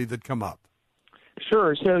locally, that come up?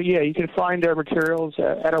 Sure. So, you can find our materials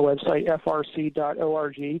at our website,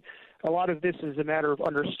 frc.org. A lot of this is a matter of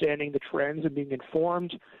understanding the trends and being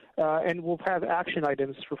informed, and we'll have action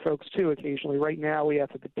items for folks, too, occasionally. Right now, we have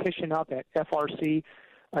a petition up at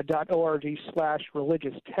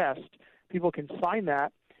frc.org/religious test. People can sign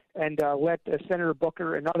that and let Senator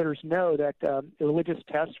Booker and others know that religious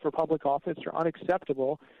tests for public office are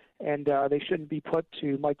unacceptable, and they shouldn't be put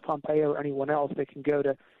to Mike Pompeo or anyone else. They can go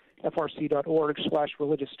to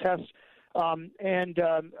frc.org/religious test.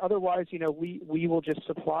 Otherwise, we will just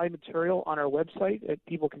supply material on our website that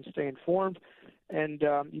people can stay informed, and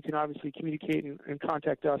you can obviously communicate and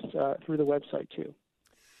contact us through the website too.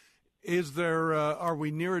 Is there? Are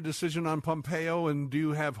we near a decision on Pompeo, and do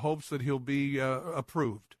you have hopes that he'll be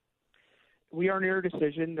approved? We are near a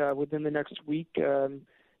decision. Within the next week,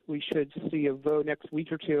 we should see a vote next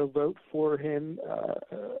week or two. A vote for him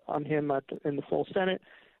on him in the full Senate.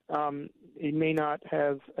 He may not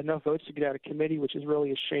have enough votes to get out of committee, which is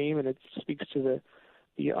really a shame, and it speaks to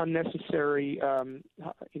the unnecessary,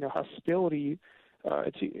 hostility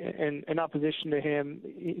and opposition to him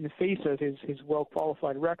in the face of his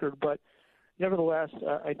well-qualified record. But nevertheless,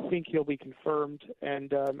 I think he'll be confirmed,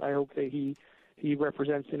 and I hope that he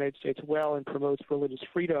represents the United States well and promotes religious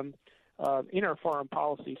freedom in our foreign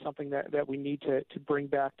policy, something that we need to bring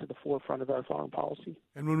back to the forefront of our foreign policy.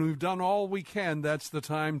 And when we've done all we can, that's the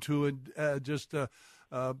time to just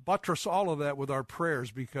buttress all of that with our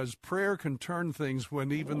prayers, because prayer can turn things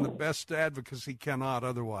when even the best advocacy cannot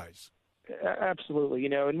otherwise. Absolutely.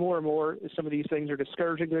 And more and more, some of these things are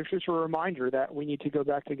discouraging. There's just a reminder that we need to go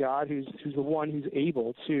back to God, who's the one who's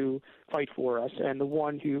able to fight for us and the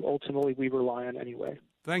one who ultimately we rely on anyway.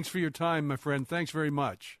 Thanks for your time, my friend. Thanks very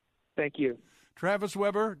much. Thank you. Travis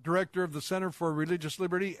Weber, Director of the Center for Religious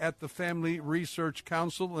Liberty at the Family Research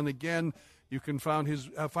Council. And again, you can find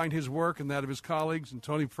his work and that of his colleagues and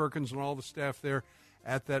Tony Perkins and all the staff there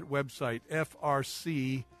at that website,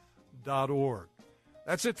 frc.org.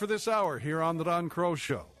 That's it for this hour here on The Don Crow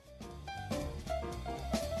Show.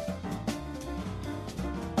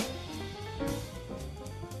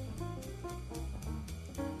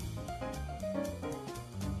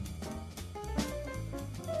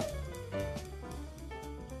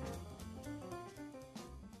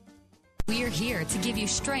 here to give you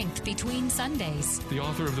strength between Sundays. The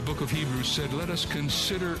author of the book of Hebrews said, "Let us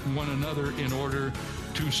consider one another in order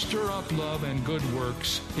to stir up love and good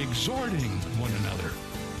works, exhorting one another."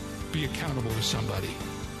 Be accountable to somebody.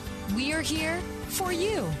 We are here for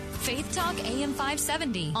you. Faith Talk AM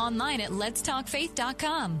 570. Online at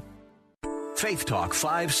letstalkfaith.com. Faith Talk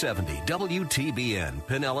 570 WTBN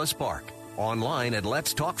Pinellas Park. Online at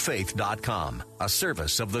letstalkfaith.com. A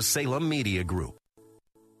service of the Salem Media Group.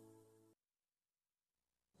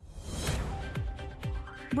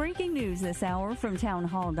 Breaking news this hour from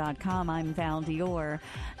townhall.com. I'm Val Dior.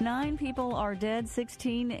 9 people are dead,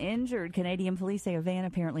 16 injured. Canadian police say a van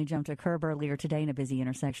apparently jumped a curb earlier today in a busy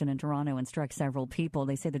intersection in Toronto and struck several people.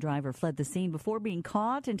 They say the driver fled the scene before being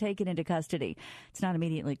caught and taken into custody. It's not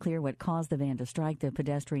immediately clear what caused the van to strike the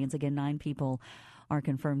pedestrians. Again, 9 people are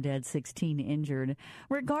confirmed dead, 16 injured.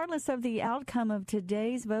 Regardless of the outcome of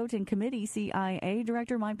today's vote in committee, CIA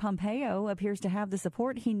Director Mike Pompeo appears to have the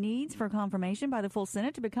support he needs for confirmation by the full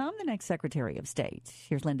Senate to become the next Secretary of State.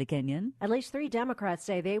 Here's Linda Kenyon. At least 3 Democrats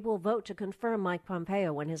say they will vote to confirm Mike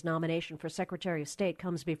Pompeo when his nomination for Secretary of State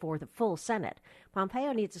comes before the full Senate.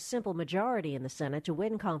 Pompeo needs a simple majority in the Senate to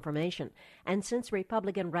win confirmation. And since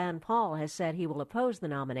Republican Rand Paul has said he will oppose the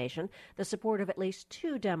nomination, the support of at least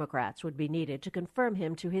 2 Democrats would be needed to confirm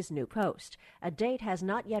him to his new post. A date has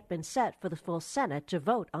not yet been set for the full Senate to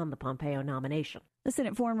vote on the Pompeo nomination. The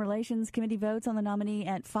Senate Foreign Relations Committee votes on the nominee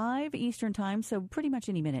at 5 Eastern Time, so pretty much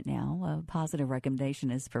any minute now. A positive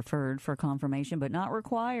recommendation is preferred for confirmation, but not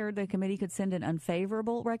required. The committee could send an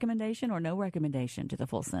unfavorable recommendation or no recommendation to the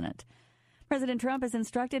full Senate. President Trump has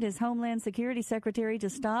instructed his Homeland Security Secretary to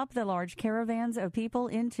stop the large caravans of people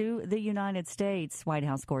into the United States. White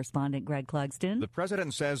House correspondent Greg Clugston. The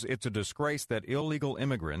president says it's a disgrace that illegal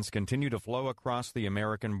immigrants continue to flow across the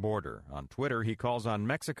American border. On Twitter, he calls on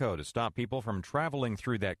Mexico to stop people from traveling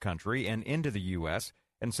through that country and into the U.S.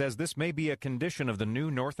 and says this may be a condition of the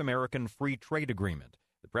new North American Free Trade Agreement.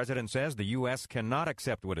 The president says the U.S. cannot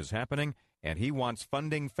accept what is happening, and he wants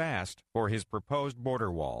funding fast for his proposed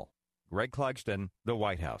border wall. Greg Clugston, the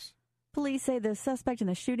White House. Police say the suspect in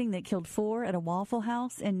the shooting that killed 4 at a Waffle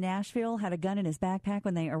House in Nashville had a gun in his backpack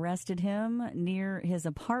when they arrested him near his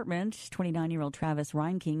apartment. 29-year-old Travis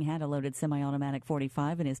Reinking had a loaded semi-automatic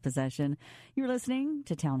 .45 in his possession. You're listening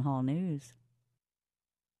to Town Hall News.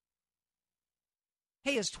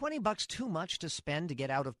 Hey, is $20 too much to spend to get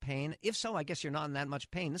out of pain? If so, I guess you're not in that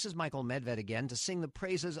much pain. This is Michael Medved again to sing the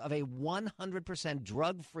praises of a 100%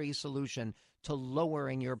 drug-free solution to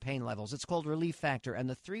lowering your pain levels. It's called Relief Factor, and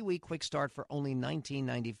the 3-week quick start for only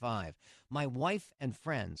 $19.95. My wife and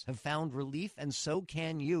friends have found relief, and so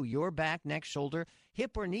can you. Your back, neck, shoulder,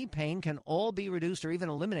 hip, or knee pain can all be reduced or even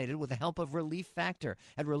eliminated with the help of Relief Factor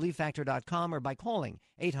at ReliefFactor.com or by calling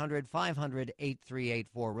 800-500-8384,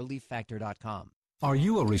 ReliefFactor.com. Are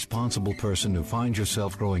you a responsible person who finds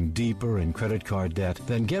yourself growing deeper in credit card debt?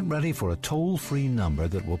 Then get ready for a toll-free number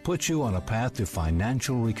that will put you on a path to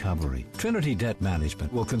financial recovery. Trinity Debt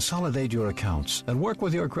Management will consolidate your accounts and work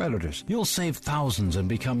with your creditors. You'll save thousands and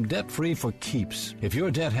become debt-free for keeps. If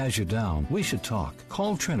your debt has you down, we should talk.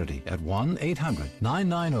 Call Trinity at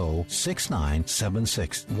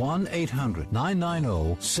 1-800-990-6976.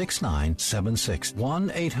 1-800-990-6976.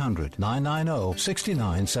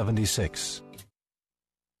 1-800-990-6976.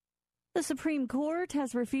 The Supreme Court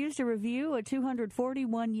has refused to review a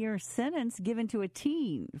 241-year sentence given to a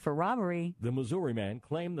teen for robbery. The Missouri man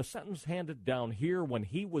claimed the sentence handed down here when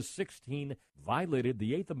he was 16 violated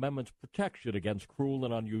the Eighth Amendment's protection against cruel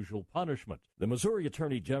and unusual punishment. The Missouri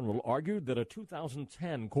Attorney General argued that a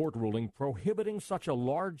 2010 court ruling prohibiting such a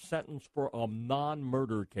large sentence for a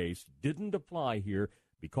non-murder case didn't apply here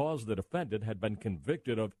because the defendant had been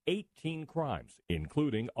convicted of 18 crimes,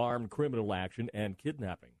 including armed criminal action and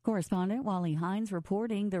kidnapping. Correspondent Wally Hines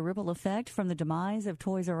reporting the ripple effect from the demise of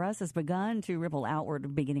Toys R Us has begun to ripple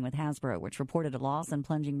outward, beginning with Hasbro, which reported a loss in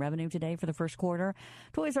plunging revenue today for the first quarter.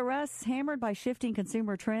 Toys R Us, hammered by shifting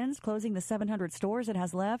consumer trends, closing the 700 stores it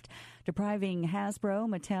has left, depriving Hasbro,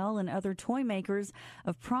 Mattel, and other toy makers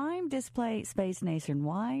of prime display space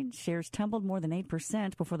nationwide. Shares tumbled more than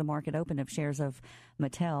 8% before the market opened of shares of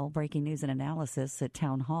Mattel. Breaking news and analysis at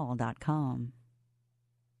townhall.com.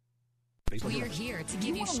 We're here to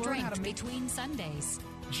give you strength between Sundays.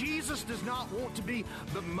 Jesus does not want to be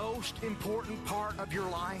the most important part of your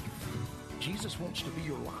life. Jesus wants to be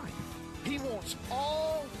your life. He wants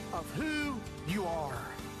all of who you are.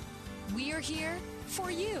 We're here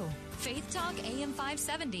for you. Faith Talk AM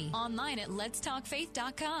 570. Online at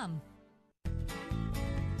letstalkfaith.com.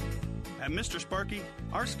 At Mr. Sparky,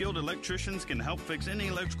 our skilled electricians can help fix any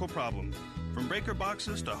electrical problem. From breaker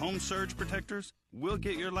boxes to home surge protectors, we'll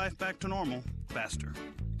get your life back to normal faster.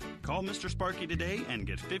 Call Mr. Sparky today and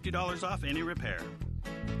get $50 off any repair.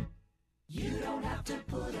 You don't have to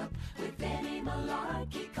put up with any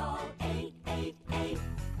malarkey. Call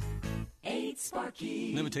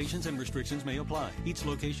 888-8-SPARKY. Limitations and restrictions may apply. Each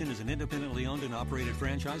location is an independently owned and operated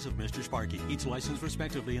franchise of Mr. Sparky, each licensed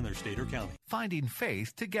respectively in their state or county. Finding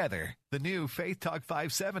faith together. The new Faith Talk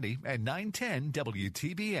 570 and 910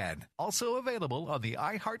 WTBN. Also available on the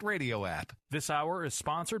iHeartRadio app. This hour is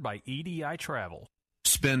sponsored by EDI Travel.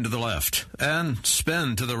 Spin to the left and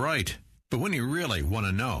spin to the right. But when you really want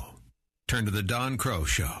to know, turn to the Don Crow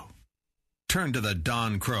Show. Turn to the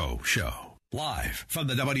Don Crow Show. Live from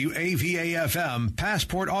the WAVA-FM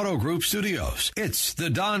Passport Auto Group studios, it's the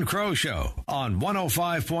Don Crow Show on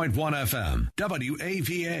 105.1 FM,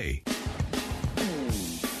 WAVA.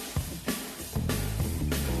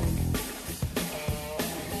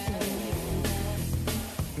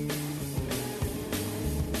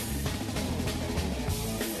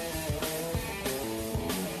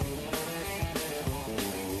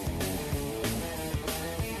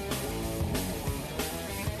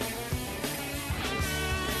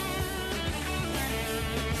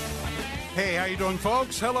 Hey, how you doing,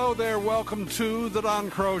 folks? Hello there. Welcome to the Don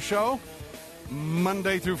Crow Show.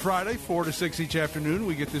 Monday through Friday, 4 to 6 each afternoon,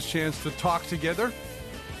 we get this chance to talk together.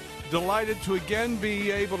 Delighted to again be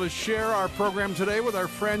able to share our program today with our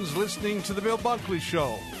friends listening to the Bill Bunkley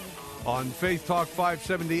Show on Faith Talk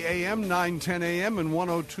 570 AM, 910 AM, and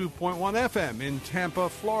 102.1 FM in Tampa,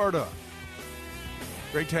 Florida.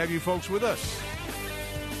 Great to have you folks with us.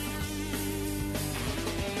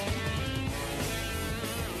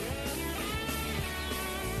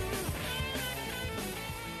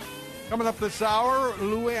 Coming up this hour,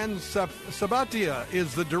 Luann Sabatia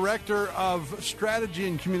is the Director of Strategy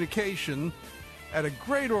and Communication at a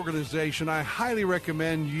great organization. I highly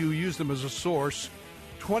recommend you use them as a source,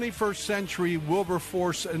 21st Century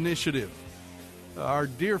Wilberforce Initiative. Our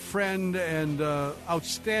dear friend and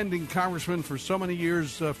outstanding congressman for so many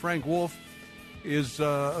years, Frank Wolf, is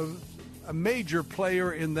a major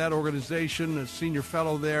player in that organization, a senior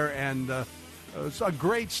fellow there, and it's a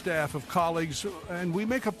great staff of colleagues, and we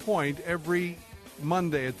make a point every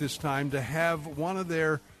Monday at this time to have one of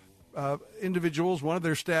their individuals, one of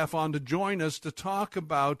their staff on to join us to talk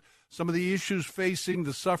about some of the issues facing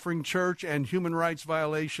the suffering church and human rights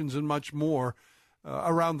violations and much more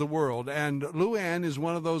around the world. And Luann is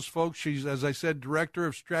one of those folks. She's, as I said, Director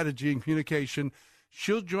of Strategy and Communication.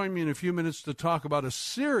 She'll join me in a few minutes to talk about a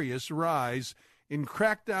serious rise in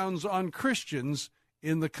crackdowns on Christians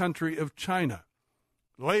in the country of China.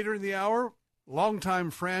 Later in the hour, longtime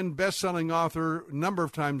friend, best-selling author, a number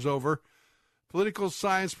of times over, political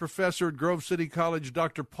science professor at Grove City College,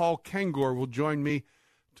 Dr. Paul Kengor, will join me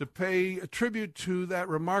to pay a tribute to that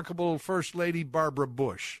remarkable First Lady, Barbara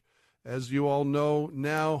Bush. As you all know,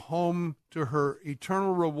 now home to her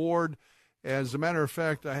eternal reward. As a matter of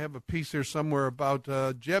fact, I have a piece here somewhere about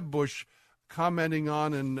Jeb Bush commenting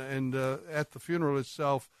on and at the funeral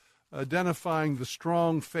itself, identifying the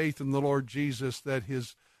strong faith in the Lord Jesus that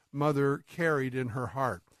his mother carried in her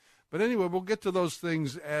heart. But anyway, we'll get to those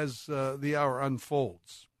things as the hour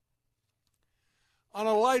unfolds. On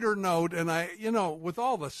a lighter note, and with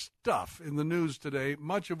all the stuff in the news today,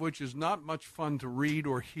 much of which is not much fun to read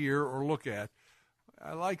or hear or look at,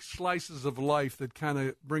 I like slices of life that kind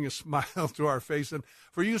of bring a smile to our face. And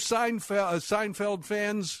for you Seinfeld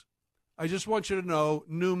fans, I just want you to know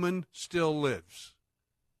Newman still lives.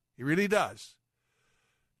 He really does.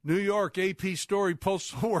 New York AP story,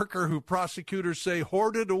 postal worker who prosecutors say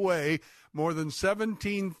hoarded away more than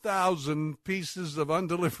 17,000 pieces of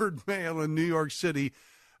undelivered mail in New York City,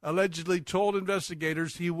 allegedly told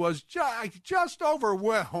investigators he was just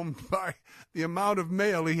overwhelmed by the amount of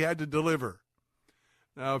mail he had to deliver.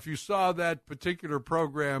 Now, if you saw that particular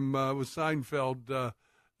program with Seinfeld,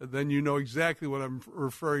 then you know exactly what I'm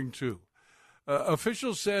referring to.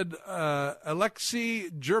 Officials said Alexei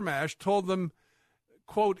Germash told them,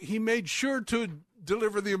 quote, he made sure to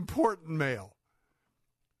deliver the important mail.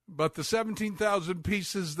 But the 17,000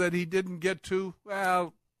 pieces that he didn't get to,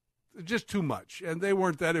 well, just too much. And they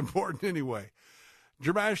weren't that important anyway.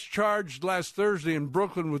 Germash, charged last Thursday in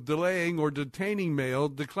Brooklyn with delaying or detaining mail,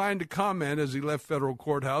 declined to comment as he left federal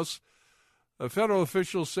courthouse. Federal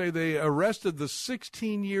officials say they arrested the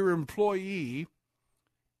 16-year employee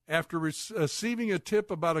after receiving a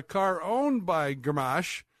tip about a car owned by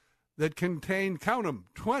Germash that contained, count them,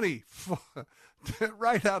 20,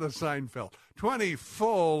 right out of Seinfeld, 20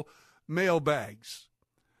 full mail bags.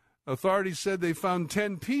 Authorities said they found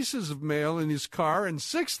 10 pieces of mail in his car and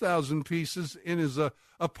 6,000 pieces in his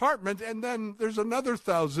apartment, and then there's another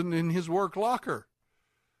 1,000 in his work locker.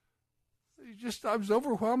 I was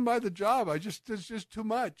overwhelmed by the job. It's just too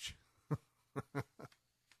much.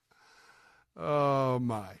 Oh,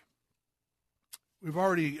 my. We've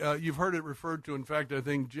already, you've heard it referred to. In fact, I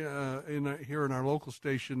think here in our local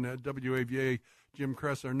station at WAVA, Jim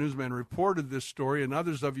Kress, our newsman, reported this story, and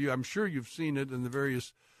others of you, I'm sure you've seen it in the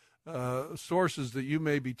various sources that you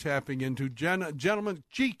may be tapping into. Gentlemen,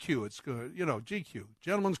 GQ, it's good, GQ,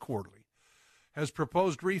 Gentleman's Quarterly, has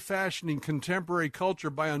proposed refashioning contemporary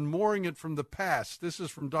culture by unmooring it from the past. This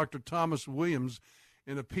is from Dr. Thomas Williams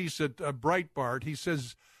in a piece at Breitbart. He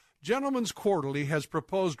says, Gentleman's Quarterly has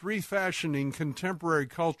proposed refashioning contemporary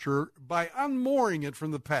culture by unmooring it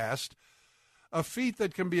from the past, a feat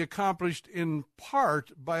that can be accomplished in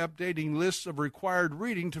part by updating lists of required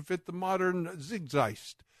reading to fit the modern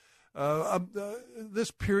zeitgeist,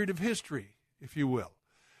 this period of history, if you will.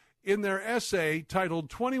 In their essay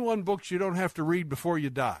titled 21 Books You Don't Have to Read Before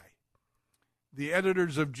You Die, the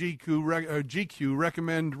editors of GQ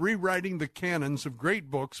recommend rewriting the canons of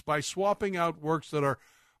great books by swapping out works that are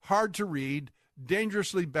hard to read,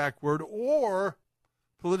 dangerously backward, or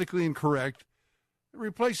politically incorrect,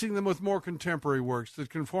 replacing them with more contemporary works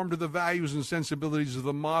that conform to the values and sensibilities of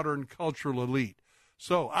the modern cultural elite.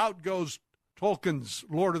 So out goes Tolkien's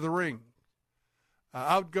Lord of the Rings.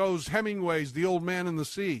 Out goes Hemingway's The Old Man and the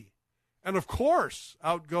Sea. And, of course,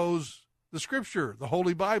 out goes the Scripture, the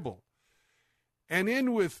Holy Bible. And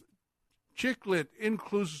in with chick-lit,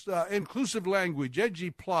 inclusive language,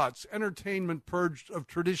 edgy plots, entertainment purged of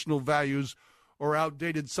traditional values or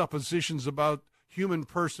outdated suppositions about human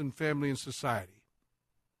person, family, and society.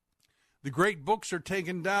 The great books are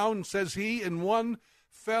taken down, says he, in one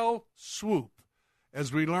fell swoop,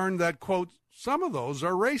 as we learn that, quote, some of those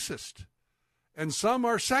are racist and some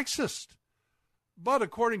are sexist. But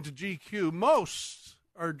according to GQ, most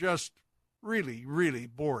are just really, really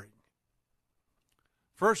boring.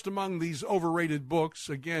 First among these overrated books,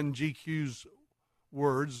 again, GQ's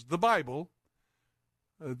words, the Bible.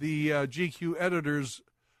 The GQ editors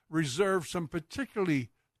reserve some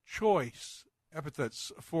particularly choice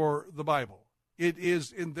epithets for the Bible. It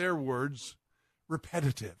is, in their words,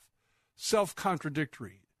 repetitive,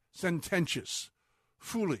 self-contradictory, sententious,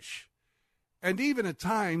 foolish, and even at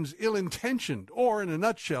times ill-intentioned, or in a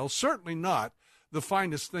nutshell, certainly not the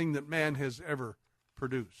finest thing that man has ever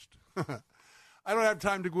produced. I don't have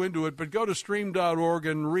time to go into it, but go to stream.org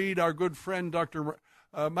and read our good friend Dr.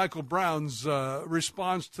 Michael Brown's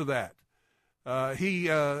response to that.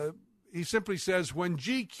 He simply says, when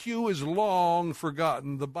GQ is long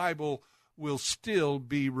forgotten, the Bible will still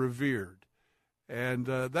be revered. And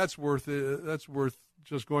that's worth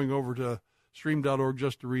just going over to stream.org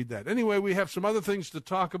just to read that. Anyway, we have some other things to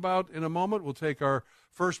talk about in a moment. We'll take our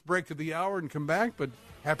first break of the hour and come back, but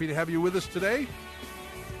happy to have you with us today,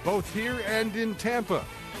 both here and in Tampa.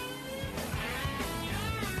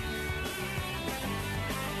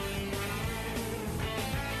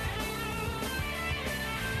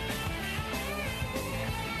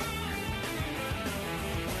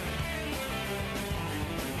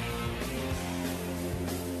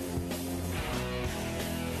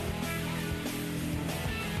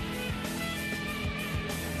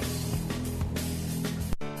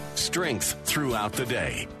 Strength throughout the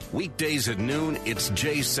day. Weekdays at noon, it's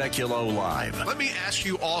Jay Sekulow Live. Let me ask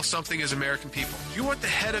you all something as American people. Do you want the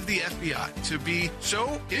head of the FBI to be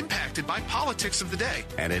so impacted by politics of the day?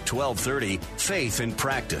 And at 12:30, Faith in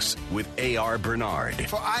Practice with A.R. Bernard.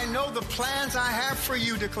 For I know the plans I have for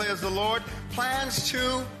you, declares the Lord, plans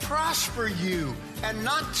to prosper you and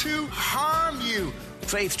not to harm you.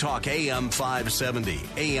 Faith Talk AM 570,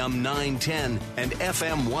 AM 910, and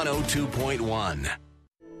FM 102.1.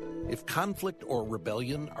 If conflict or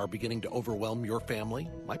rebellion are beginning to overwhelm your family,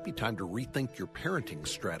 might be time to rethink your parenting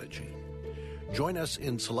strategy. Join us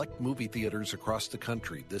in select movie theaters across the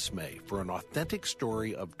country this May for an authentic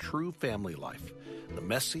story of true family life, the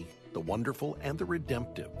messy, the wonderful, and the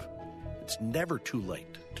redemptive. It's never too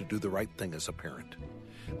late to do the right thing as a parent.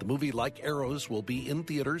 The movie Like Arrows will be in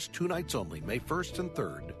theaters 2 nights only, May 1st and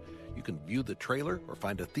 3rd. You can view the trailer or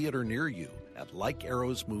find a theater near you at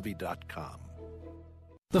likearrowsmovie.com.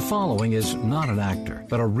 The following is not an actor,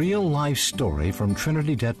 but a real-life story from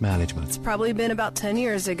Trinity Debt Management. It's probably been about 10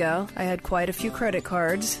 years ago. I had quite a few credit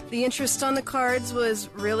cards. The interest on the cards was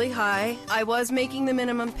really high. I was making the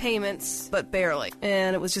minimum payments, but barely.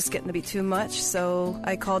 And it was just getting to be too much, so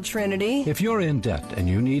I called Trinity. If you're in debt and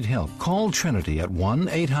you need help, call Trinity at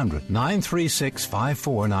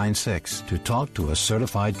 1-800-936-5496 to talk to a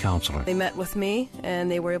certified counselor. They met with me, and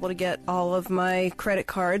they were able to get all of my credit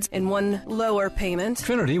cards in one lower payment.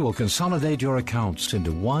 Trinity will consolidate your accounts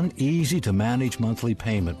into one easy-to-manage monthly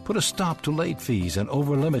payment, put a stop to late fees and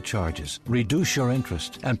over-limit charges, reduce your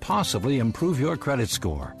interest, and possibly improve your credit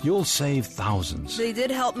score. You'll save thousands. They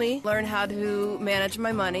did help me learn how to manage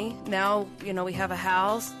my money. Now, we have a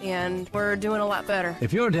house, and we're doing a lot better.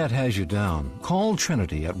 If your debt has you down, call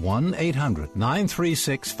Trinity at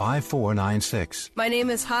 1-800-936-5496. My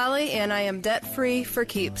name is Holly, and I am debt-free for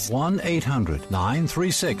keeps.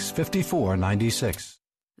 1-800-936-5496.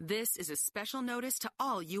 This is a special notice to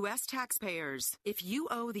all U.S. taxpayers. If you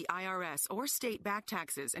owe the IRS or state back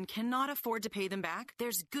taxes and cannot afford to pay them back,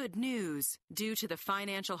 there's good news. Due to the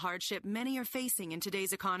financial hardship many are facing in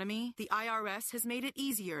today's economy, the IRS has made it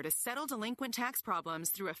easier to settle delinquent tax problems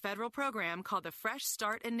through a federal program called the Fresh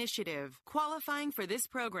Start Initiative. Qualifying for this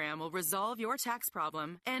program will resolve your tax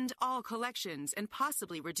problem, end all collections, and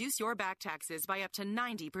possibly reduce your back taxes by up to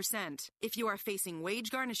 90%. If you are facing wage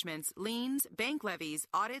garnishments, liens, bank levies,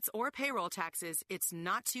 audits, or payroll taxes, it's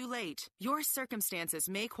not too late. Your circumstances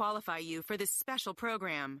may qualify you for this special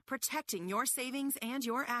program, protecting your savings and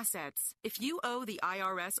your assets. If you owe the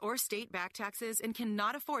IRS or state back taxes and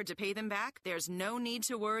cannot afford to pay them back, there's no need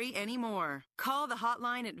to worry anymore. Call the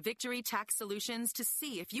hotline at Victory Tax Solutions to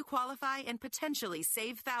see if you qualify and potentially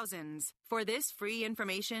save thousands. For this free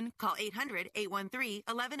information, call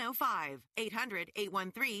 800-813-1105.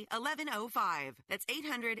 800-813-1105. That's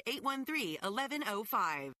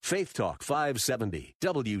 800-813-1105. Faith Talk 570,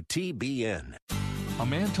 WTBN. A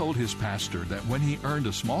man told his pastor that when he earned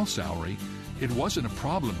a small salary, it wasn't a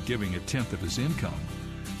problem giving a tenth of his income.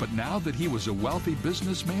 But now that he was a wealthy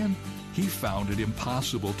businessman, he found it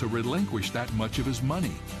impossible to relinquish that much of his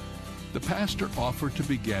money. The pastor offered to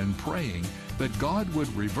begin praying that God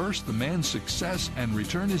would reverse the man's success and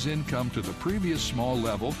return his income to the previous small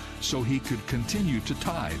level so he could continue to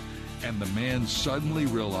tithe. And the man suddenly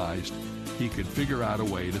realized he could figure out a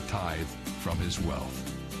way to tithe from his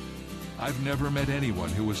wealth. I've never met anyone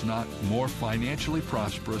who was not more financially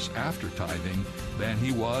prosperous after tithing than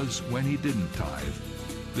he was when he didn't tithe.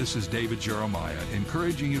 This is David Jeremiah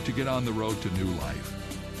encouraging you to get on the road to new life.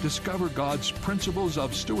 Discover God's principles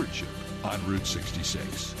of stewardship on Route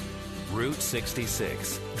 66. Route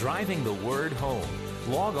 66, driving the word home.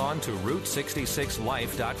 Log on to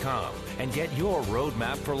Route66Life.com and get your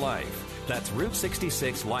roadmap for life. That's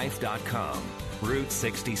Route66Life.com. Route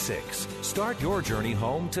 66. Start your journey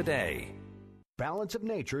home today. Balance of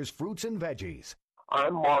Nature's fruits and veggies.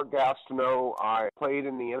 I'm Mark Gastineau. I played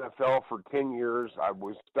in the NFL for 10 years. I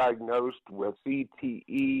was diagnosed with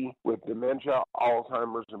CTE, with dementia,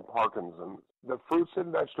 Alzheimer's, and Parkinson's. The fruits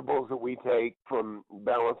and vegetables that we take from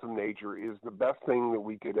Balance of Nature is the best thing that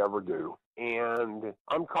we could ever do. And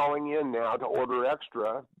I'm calling in now to order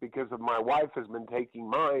extra because of my wife has been taking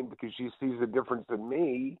mine because she sees a difference in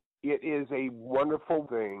me. It is a wonderful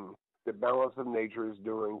thing that Balance of Nature is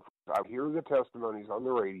doing. I hear the testimonies on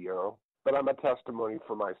the radio, but I'm a testimony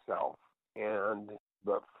for myself. And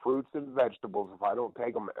the fruits and vegetables, if I don't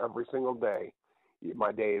take them every single day,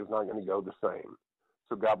 my day is not going to go the same.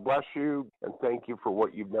 So God bless you, and thank you for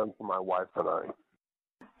what you've done for my wife and I.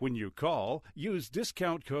 When you call, use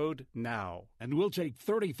discount code NOW, and we'll take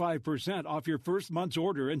 35% off your first month's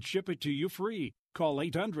order and ship it to you free. Call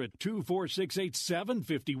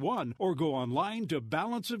 800-246-8751 or go online to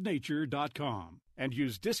balanceofnature.com and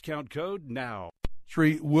use discount code NOW.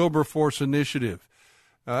 Wilberforce Initiative.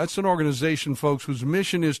 That's an organization, folks, whose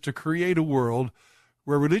mission is to create a world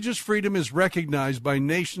where religious freedom is recognized by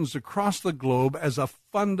nations across the globe as a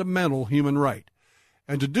fundamental human right,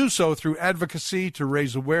 and to do so through advocacy to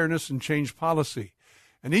raise awareness and change policy.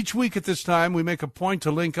 And each week at this time, we make a point to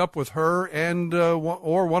link up with her and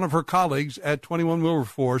or one of her colleagues at 21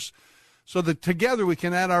 Wilberforce so that together we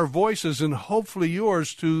can add our voices and hopefully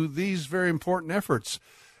yours to these very important efforts.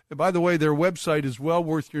 And by the way, their website is well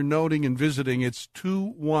worth your noting and visiting. It's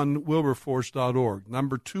 21wilberforce.org,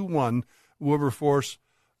 number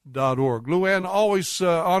 21wilberforce.org. Luann, always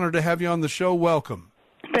honored to have you on the show. Welcome.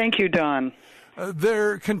 Thank you, Don.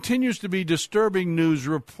 There continues to be disturbing news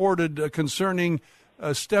reported concerning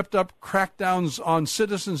stepped-up crackdowns on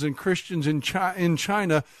citizens and Christians in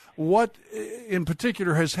China. What in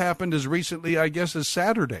particular has happened as recently, I guess, as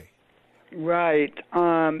Saturday? Right.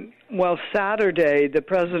 Well, Saturday, the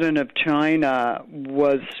president of China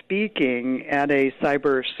was speaking at a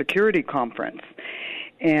cybersecurity conference.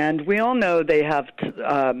 And we all know they have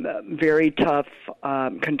very tough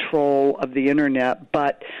control of the Internet.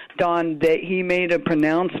 But, Don, he made a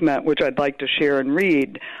pronouncement, which I'd like to share and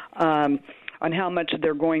read, on how much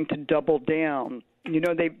they're going to double down. You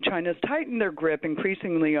know, China's tightened their grip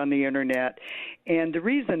increasingly on the Internet. And the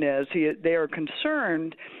reason is they are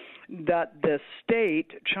concerned that the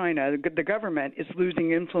state, China, the government, is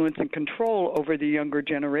losing influence and control over the younger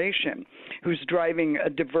generation, who's driving a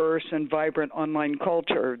diverse and vibrant online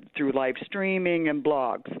culture through live streaming and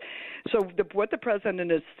blogs. So what the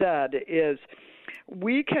president has said is,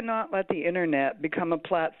 we cannot let the Internet become a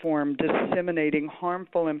platform disseminating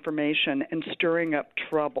harmful information and stirring up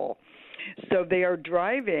trouble. So they are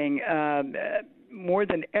driving more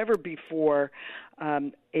than ever before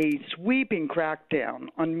a sweeping crackdown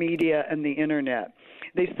on media and the Internet.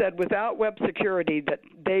 They said without web security that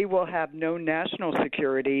they will have no national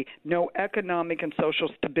security, no economic and social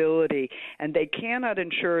stability, and they cannot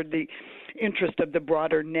ensure the interest of the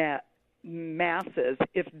broader net masses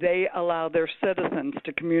if they allow their citizens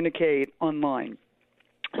to communicate online.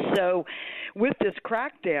 So with this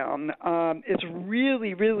crackdown, it's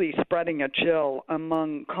really, really spreading a chill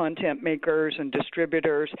among content makers and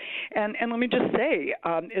distributors. And let me just say,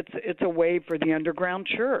 it's a way for the underground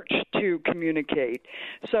church to communicate.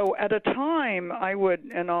 So at a time, I would,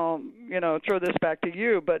 and I'll throw this back to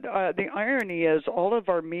you, but the irony is all of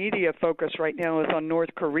our media focus right now is on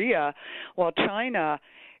North Korea, while China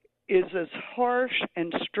is as harsh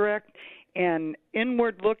and strict and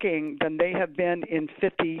inward-looking than they have been in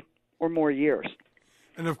 50 or more years.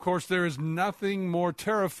 And, of course, there is nothing more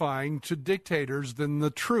terrifying to dictators than the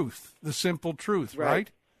truth, the simple truth, right?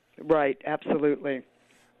 Right, absolutely.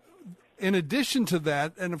 In addition to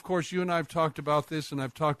that, and, of course, you and I have talked about this, and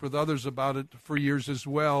I've talked with others about it for years as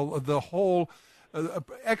well, the whole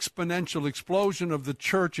exponential explosion of the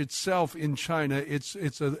church itself in China. It's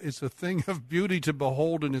a thing of beauty to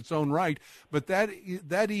behold in its own right, but that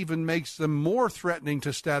even makes them more threatening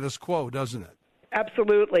to status quo, doesn't it?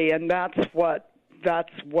 Absolutely, and that's what's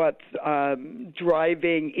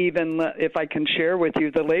driving, even if I can share with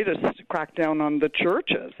you the latest crackdown on the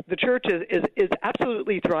churches. The church is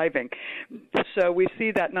absolutely thriving. So we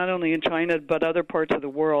see that not only in China but other parts of the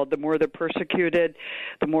world. The more they're persecuted,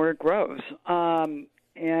 the more it grows.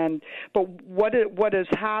 But what is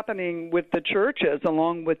happening with the churches,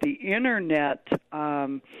 along with the Internet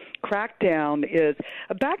crackdown, is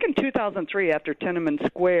back in 2003, after Tiananmen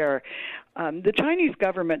Square, the Chinese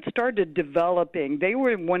government started developing. They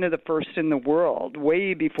were one of the first in the world,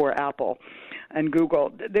 way before Apple and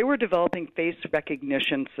Google. They were developing face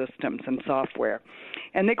recognition systems and software,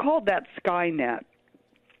 and they called that Skynet.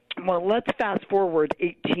 Well, let's fast forward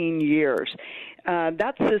 18 years.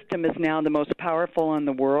 That system is now the most powerful in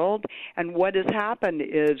the world, and what has happened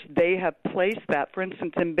is they have placed that, for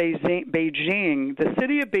instance, in Beijing, the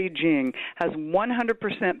city of Beijing has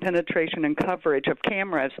 100% penetration and coverage of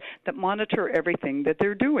cameras that monitor everything that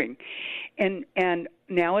they're doing. And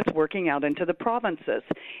now it's working out into the provinces.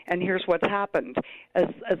 And here's what's happened. As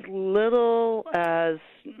little as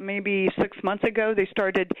maybe 6 months ago, they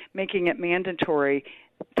started making it mandatory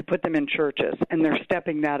to put them in churches, and they're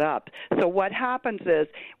stepping that up. So what happens is,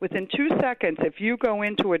 within 2 seconds, if you go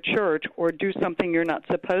into a church or do something you're not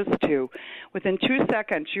supposed to, within 2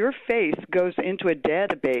 seconds, your face goes into a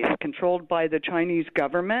database controlled by the Chinese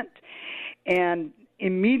government, and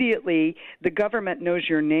immediately the government knows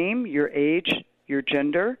your name, your age, your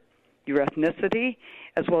gender, your ethnicity,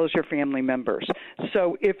 as well as your family members.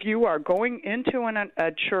 So if you are going into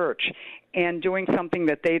a church and doing something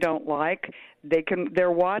that they don't like,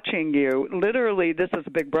 they're watching you. Literally, this is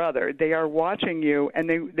Big Brother. They are watching you, and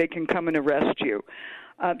they can come and arrest you.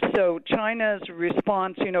 So China's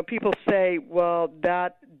response, people say, well,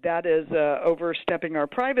 that is overstepping our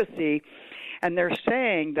privacy. And they're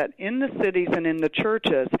saying that in the cities and in the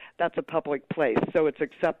churches, that's a public place, so it's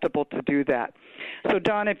acceptable to do that. So,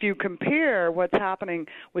 Don, if you compare what's happening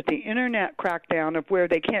with the Internet crackdown of where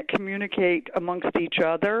they can't communicate amongst each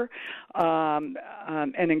other and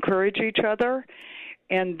encourage each other,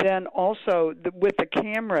 and then also with the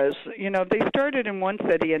cameras, they started in one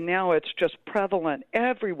city and now it's just prevalent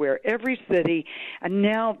everywhere, every city, and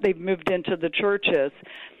now they've moved into the churches.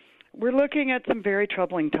 We're looking at some very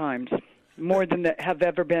troubling times. More than that have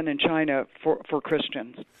ever been in China for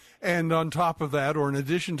Christians. And on top of that, or in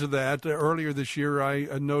addition to that, earlier this year I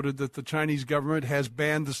noted that the Chinese government has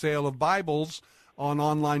banned the sale of Bibles on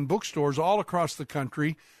online bookstores all across the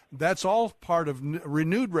country. That's all part of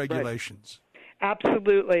renewed regulations. Right.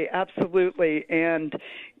 Absolutely. And,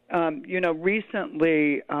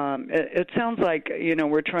 recently, it sounds like,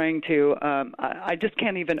 we're trying to, I just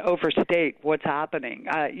can't even overstate what's happening.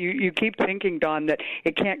 You keep thinking, Don, that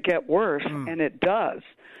it can't get worse, and it does.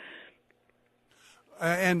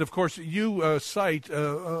 And, of course, you cite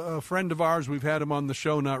a friend of ours. We've had him on the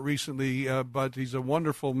show, not recently, but he's a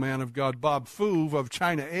wonderful man of God. Bob Phuv of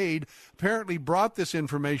China Aid apparently brought this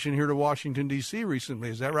information here to Washington, D.C. recently.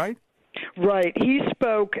 Is that right? Right. He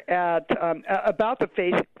spoke at about the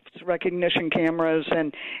face recognition cameras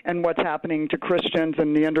and what's happening to Christians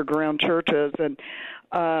in the underground churches, and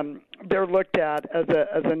they're looked at as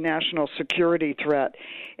a national security threat.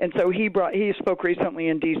 And so he spoke recently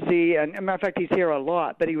in D.C. and, as a matter of fact, he's here a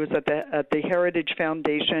lot. But he was at the Heritage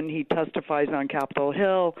Foundation. He testifies on Capitol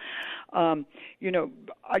Hill. I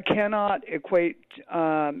cannot equate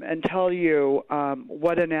and tell you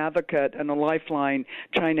what an advocate and a lifeline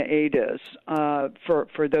China Aid is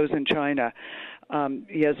for those in China.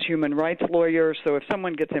 He has human rights lawyers, so if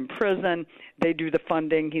someone gets in prison, they do the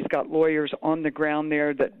funding. He's got lawyers on the ground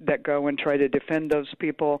there that go and try to defend those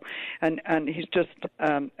people, and he's just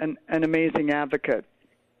an amazing advocate.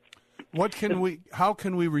 How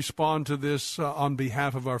can we respond to this on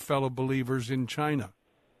behalf of our fellow believers in China?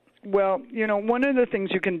 Well, one of the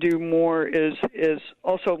things you can do more is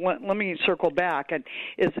also, let me circle back, and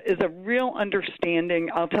is a real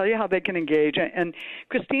understanding. I'll tell you how they can engage. And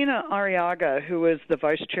Christina Arriaga, who is the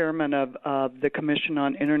vice chairman of the Commission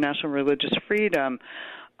on International Religious Freedom,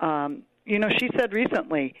 she said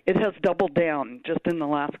recently it has doubled down just in the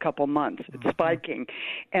last couple months. It's spiking.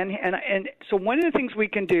 And so one of the things we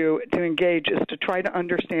can do to engage is to try to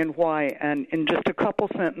understand why, and in just a couple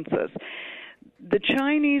sentences. The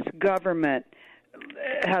Chinese government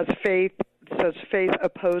says faith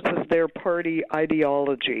opposes their party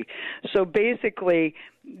ideology. So basically,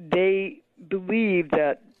 they believe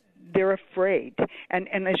that they're afraid. And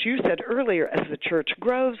as you said earlier, as the church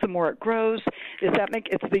grows, the more it grows,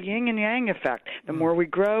 it's the yin and yang effect. The more we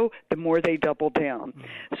grow, the more they double down.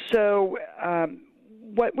 So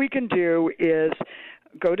what we can do is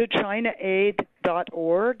go to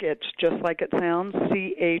ChinaAid.org. It's just like it sounds,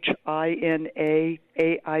 ChinaAid.org.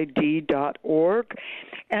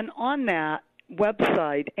 And on that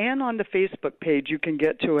website and on the Facebook page, you can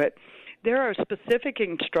get to it. There are specific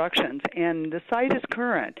instructions, and the site is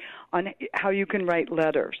current on how you can write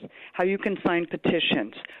letters, how you can sign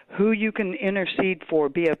petitions, who you can intercede for,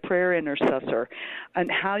 be a prayer intercessor,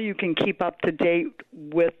 and how you can keep up to date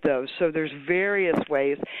with those. So there's various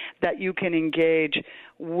ways that you can engage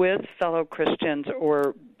with fellow Christians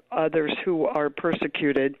or others who are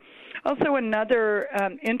persecuted. Also, another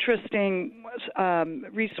interesting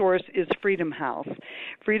resource is Freedom House.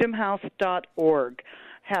 FreedomHouse.org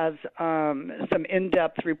has some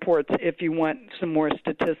in-depth reports if you want some more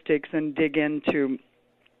statistics and dig into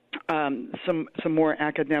some more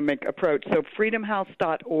academic approach. So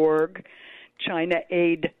freedomhouse.org,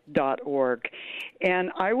 ChinaAid.org.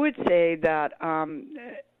 And I would say that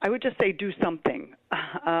I would just say do something.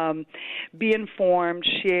 Be informed,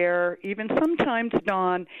 share, even sometimes,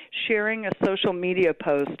 Don, sharing a social media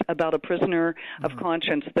post about a prisoner of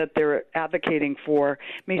conscience that they're advocating for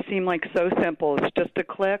may seem like so simple. It's just a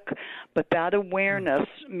click, but that awareness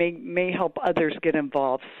may help others get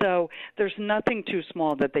involved. So there's nothing too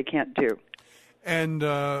small that they can't do. And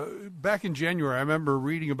back in January, I remember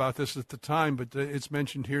reading about this at the time, but it's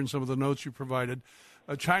mentioned here in some of the notes you provided.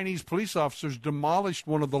 Chinese police officers demolished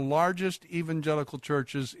one of the largest evangelical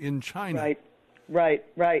churches in China. Right.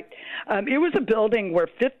 It was a building where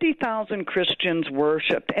 50,000 Christians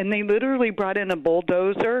worshiped, and they literally brought in a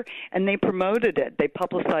bulldozer, and they promoted it. They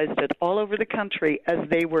publicized it all over the country as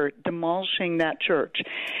they were demolishing that church.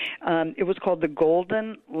 It was called the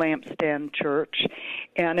Golden Lampstand Church,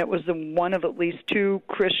 and it was one of at least two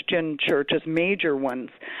Christian churches, major ones.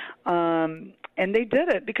 And they did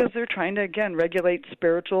it because they're trying to, again, regulate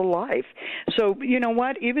spiritual life. So, you know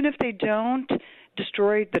what? Even if they don't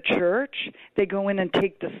destroy the church, they go in and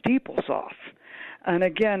take the steeples off. And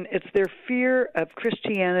again, it's their fear of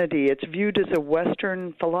Christianity. It's viewed as a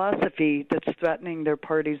Western philosophy that's threatening their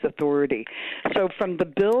party's authority. So from the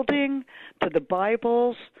building to the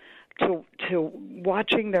Bibles to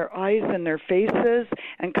watching their eyes and their faces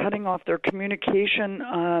and cutting off their communication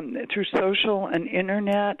through social and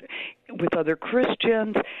internet with other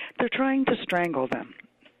Christians, they're trying to strangle them.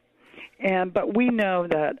 But we know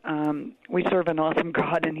that we serve an awesome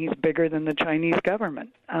God, and He's bigger than the Chinese government.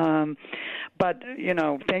 But,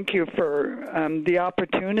 thank you for the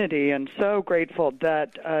opportunity, and so grateful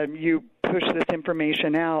that you push this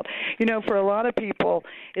information out. You know, for a lot of people,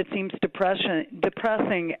 it seems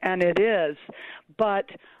depressing, and it is, but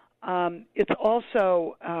it's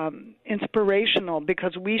also inspirational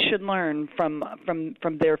because we should learn from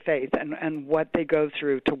their faith and what they go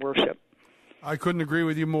through to worship. I couldn't agree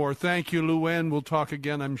with you more. Thank you, Luann. We'll talk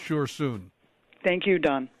again, I'm sure, soon. Thank you,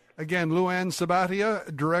 Don. Again, Luann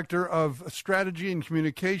Sabatia, Director of Strategy and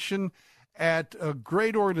Communication at a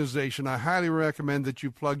great organization. I highly recommend that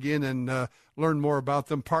you plug in and learn more about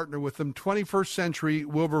them, partner with them, 21st Century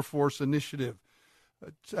Wilberforce Initiative.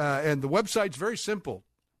 And the website's very simple.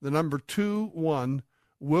 The number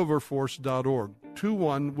 21wilberforce.org,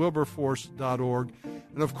 21wilberforce.org.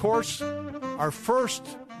 And, of course, our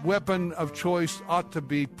first weapon of choice ought to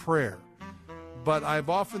be prayer. But I've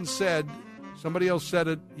often said, somebody else said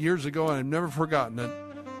it years ago, and I've never forgotten it,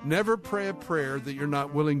 never pray a prayer that you're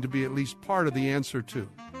not willing to be at least part of the answer to.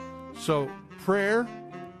 So prayer,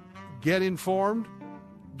 get informed,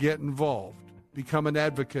 get involved. Become an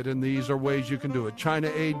advocate, and these are ways you can do it.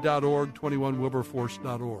 ChinaAid.org,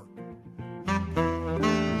 21wilberforce.org.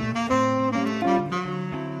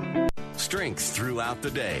 Strength throughout the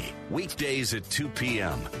day. Weekdays at 2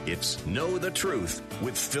 p.m. It's Know the Truth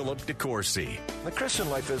with Philip DeCourcy. The Christian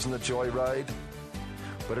life isn't a joyride,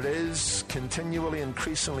 but it is continually,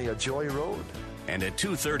 increasingly a joy road. And at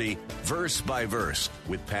 2:30, Verse by Verse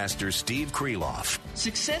with Pastor Steve Kreloff.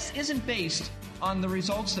 Success isn't based on the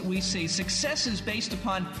results that we see. Success is based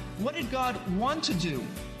upon what did God want to do.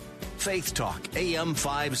 Faith Talk, AM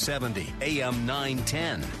 570, AM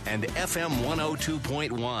 910, and FM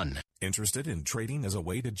 102.1. Interested in trading as a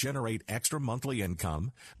way to generate extra monthly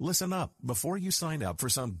income? Listen up. Before you sign up for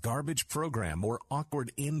some garbage program or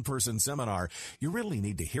awkward in-person seminar, you really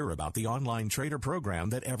need to hear about the online trader program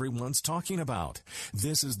that everyone's talking about.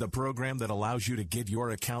 This is the program that allows you to get your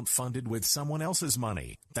account funded with someone else's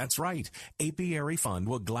money. That's right. Apiary Fund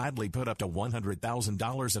will gladly put up to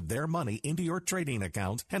 $100,000 of their money into your trading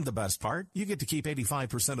account. And the best part, you get to keep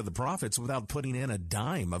 85% of the profits without putting in a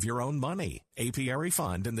dime of your own money. Apiary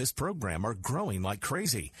Fund and this program are growing like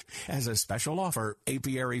crazy. As a special offer,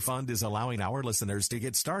 Apiary Fund is allowing our listeners to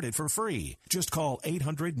get started for free. Just call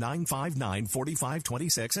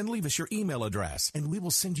 800-959-4526 and leave us your email address, and we will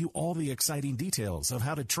send you all the exciting details of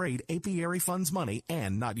how to trade Apiary Fund's money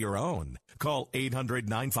and not your own. Call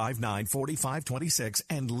 800-959-4526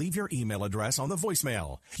 and leave your email address on the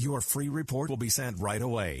voicemail. Your free report will be sent right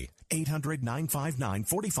away.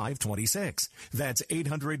 800-959-4526. That's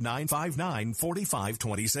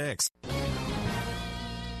 800-959-4526.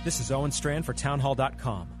 This is Owen Strand for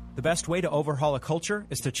townhall.com. The best way to overhaul a culture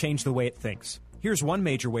is to change the way it thinks. Here's one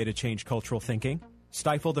major way to change cultural thinking: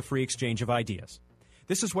 stifle the free exchange of ideas.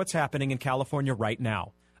 This is what's happening in California right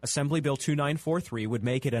now. Assembly Bill 2943 would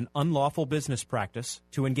make it an unlawful business practice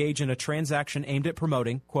to engage in a transaction aimed at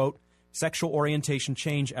promoting, quote, sexual orientation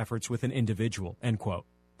change efforts with an individual, end quote.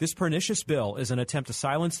 This pernicious bill is an attempt to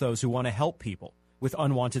silence those who want to help people with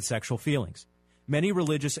unwanted sexual feelings. Many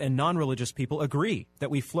religious and non-religious people agree that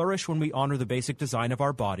we flourish when we honor the basic design of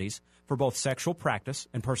our bodies for both sexual practice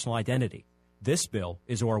and personal identity. This bill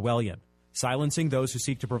is Orwellian, silencing those who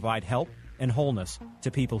seek to provide help and wholeness to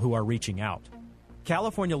people who are reaching out.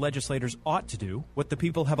 California legislators ought to do what the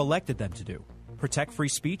people have elected them to do: protect free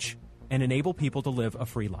speech and enable people to live a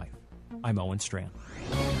free life. I'm Owen Strand.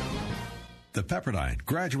 The Pepperdine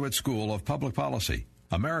Graduate School of Public Policy,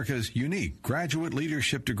 America's unique graduate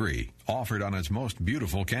leadership degree, offered on its most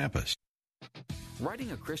beautiful campus.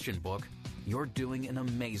 Writing a Christian book, you're doing an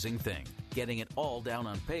amazing thing, getting it all down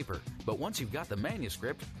on paper. But once you've got the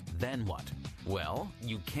manuscript, then what? Well,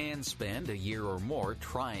 you can spend a year or more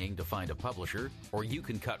trying to find a publisher, or you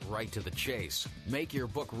can cut right to the chase. Make your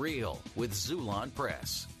book real with Xulon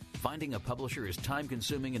Press. Finding a publisher is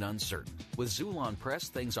time-consuming and uncertain. With Xulon Press,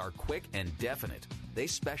 things are quick and definite. They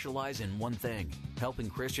specialize in one thing: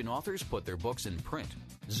 helping Christian authors put their books in print.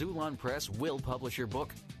 Xulon Press will publish your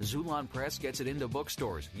book. Xulon Press gets it into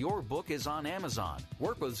bookstores. Your book is on Amazon.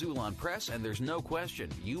 Work with Xulon Press, and there's no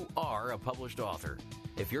question you are a published author.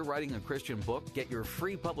 If you're writing a Christian book, get your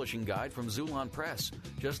free publishing guide from Xulon Press.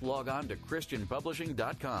 Just log on to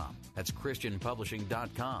ChristianPublishing.com. That's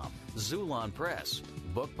ChristianPublishing.com. Xulon Press.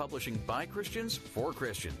 Book publishing by Christians for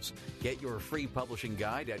Christians. Get your free publishing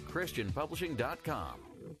guide at ChristianPublishing.com.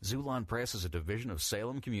 Xulon Press is a division of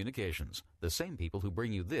Salem Communications, the same people who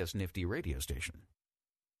bring you this nifty radio station.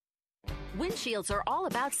 Windshields are all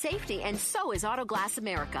about safety, and so is Auto Glass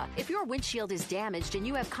America. If your windshield is damaged and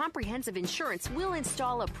you have comprehensive insurance, we'll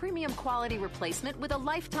install a premium quality replacement with a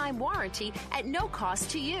lifetime warranty at no cost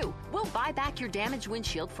to you. We'll buy back your damaged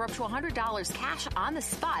windshield for up to $100 cash on the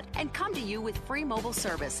spot and come to you with free mobile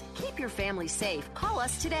service. Keep your family safe. Call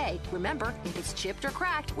us today. Remember, if it's chipped or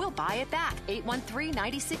cracked, we'll buy it back.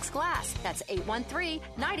 813-96-GLASS. That's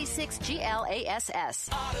 813-96-GLASS.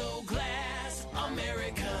 Auto Glass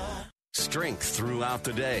America. Strength throughout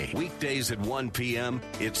the day. Weekdays at 1 p.m.,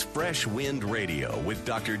 it's Fresh Wind Radio with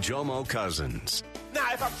Dr. Jomo Cousins.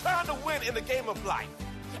 Now, if I'm trying to win in the game of life,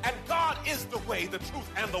 and God is the way, the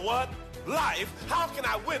truth, and the what? Life, how can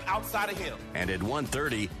I win outside of Him? And at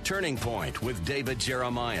 1:30, Turning Point with David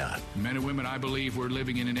Jeremiah. Men and women, I believe we're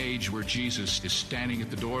living in an age where Jesus is standing at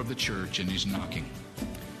the door of the church and He's knocking.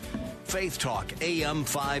 Faith Talk, AM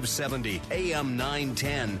 570, AM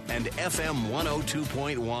 910, and FM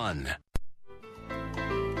 102.1.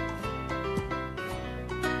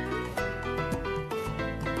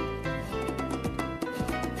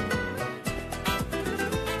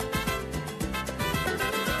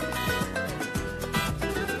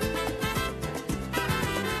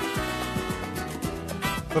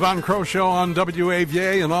 The Don Crow Show on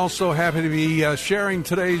WAVA, and also happy to be sharing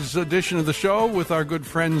today's edition of the show with our good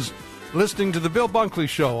friends listening to the Bill Bunkley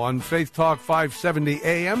Show on Faith Talk 570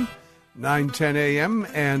 AM, 910 AM,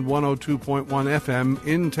 and 102.1 FM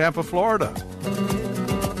in Tampa, Florida.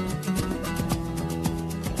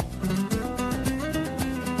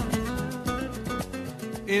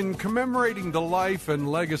 In commemorating the life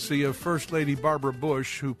and legacy of First Lady Barbara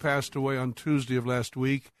Bush, who passed away on Tuesday of last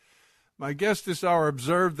week, my guest this hour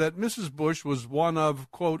observed that Mrs. Bush was one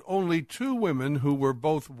of, quote, only two women who were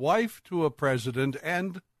both wife to a president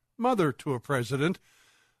and mother to a president,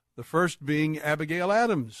 the first being Abigail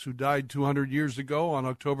Adams, who died 200 years ago on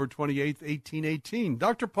October 28, 1818.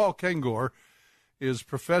 Dr. Paul Kengor is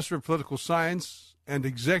professor of political science and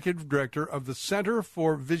executive director of the Center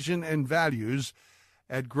for Vision and Values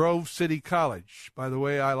at Grove City College. By the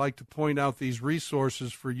way, I like to point out these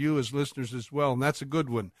resources for you as listeners as well, and that's a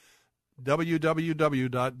good one.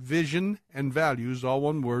 www.visionandvalues, all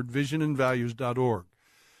one word, visionandvalues.org.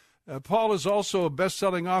 Paul is also a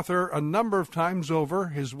best-selling author a number of times over.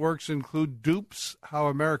 His works include Dupes, How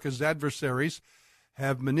America's Adversaries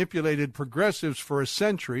Have Manipulated Progressives for a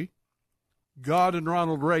Century, God and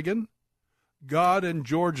Ronald Reagan, God and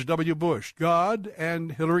George W. Bush, God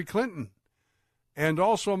and Hillary Clinton, and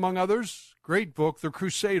also, among others, great book, The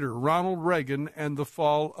Crusader, Ronald Reagan and the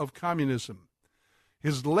Fall of Communism.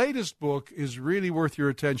 His latest book is really worth your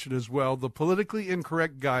attention as well, The Politically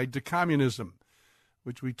Incorrect Guide to Communism,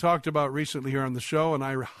 which we talked about recently here on the show, and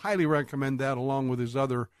I highly recommend that along with his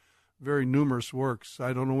other very numerous works.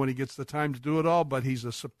 I don't know when he gets the time to do it all, but he's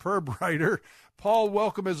a superb writer. Paul,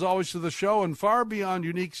 welcome as always to the show, and far beyond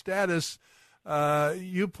unique status,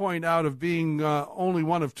 you point out of being only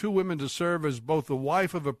one of two women to serve as both the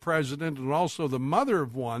wife of a president and also the mother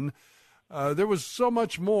of one. There was so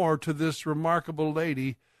much more to this remarkable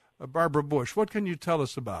lady, Barbara Bush. What can you tell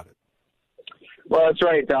us about it? Well, that's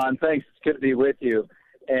right, Don. Thanks. It's good to be with you.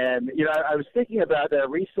 And, you know, I was thinking about that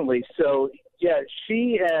recently. So, yeah,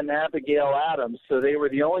 she and Abigail Adams, so they were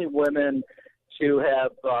the only women to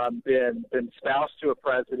have been spouse to a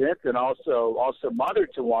president and also mother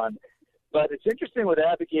to one. But it's interesting with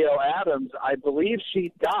Abigail Adams, I believe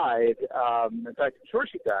she died, in fact, I'm sure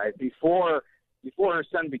she died before her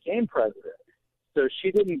son became president. So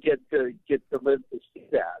she didn't get to live to see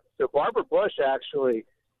that. So Barbara Bush actually,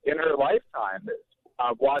 in her lifetime,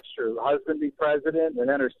 watched her husband be president and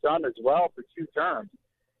then her son as well for 2 terms.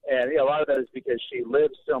 And a lot of that is because she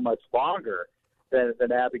lived so much longer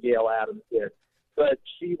than Abigail Adams did. But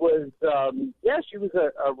she was, she was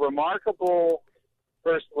a remarkable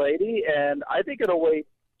first lady. And I think in a way,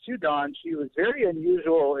 too, Don, she was very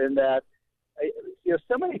unusual in that,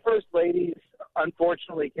 so many first ladies,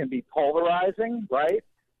 unfortunately, can be polarizing, right?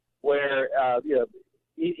 Where,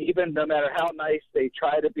 even no matter how nice they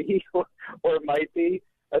try to be or might be,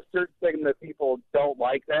 a certain thing that people don't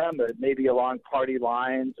like them, maybe along party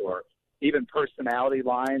lines or even personality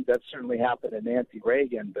lines. That certainly happened to Nancy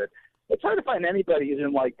Reagan, but it's hard to find anybody who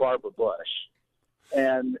didn't like Barbara Bush.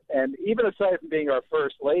 And even aside from being our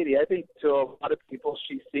first lady, I think to a lot of people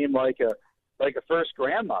she seemed like a first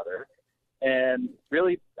grandmother. And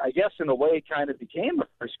really, I guess in a way, kind of became a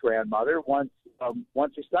first grandmother once her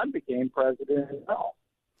son became president as well.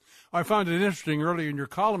 I found it interesting earlier in your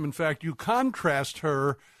column. In fact, you contrast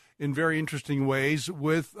her in very interesting ways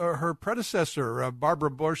with her predecessor, Barbara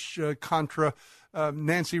Bush, contra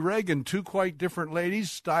Nancy Reagan. 2 quite different ladies,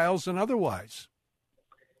 styles and otherwise.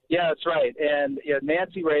 Yeah, that's right. And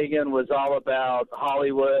Nancy Reagan was all about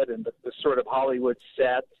Hollywood and the sort of Hollywood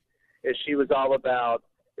set. She was all about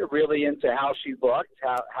really into how she looked,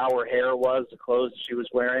 how her hair was, the clothes she was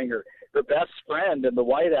wearing. Her best friend in the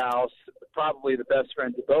White House, probably the best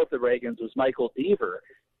friend to both the Reagans, was Michael Deaver,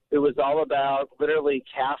 who was all about literally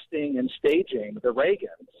casting and staging the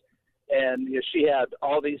Reagans. And she had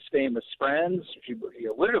all these famous friends. She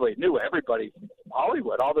literally knew everybody from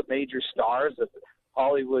Hollywood, all the major stars of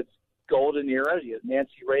Hollywood's golden era.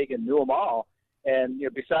 Nancy Reagan knew them all. And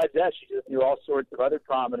besides that, she just knew all sorts of other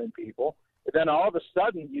prominent people. But then all of a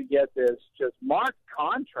sudden, you get this just marked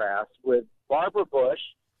contrast with Barbara Bush,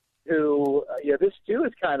 who, this too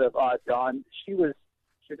is kind of odd, Don. She was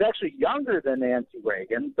actually younger than Nancy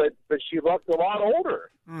Reagan, but she looked a lot older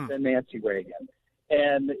than Nancy Reagan.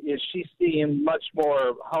 And she seemed much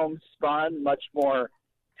more homespun, much more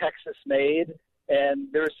Texas-made.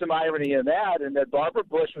 And there was some irony in that, and that Barbara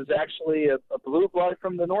Bush was actually a blue blood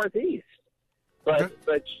from the Northeast. But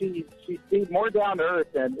she seemed more down to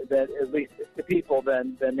earth than at least to people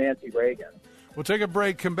than Nancy Reagan. We'll take a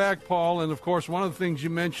break, come back, Paul, and of course one of the things you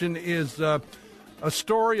mentioned is a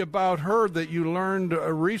story about her that you learned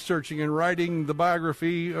researching and writing the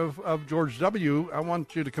biography of George W. I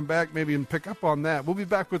want you to come back maybe and pick up on that. We'll be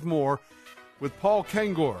back with more with Paul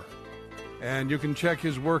Kengor, and you can check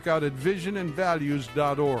his work out at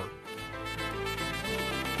visionandvalues.org.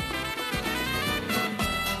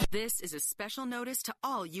 This is a special notice to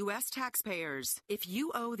all U.S. taxpayers. If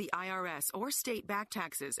you owe the IRS or state back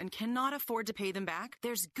taxes and cannot afford to pay them back,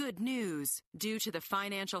 there's good news. Due to the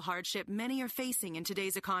financial hardship many are facing in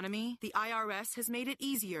today's economy, the IRS has made it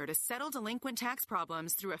easier to settle delinquent tax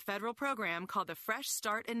problems through a federal program called the Fresh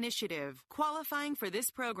Start Initiative. Qualifying for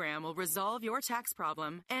this program will resolve your tax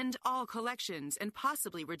problem, end all collections, and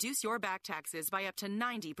possibly reduce your back taxes by up to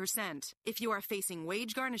 90%. If you are facing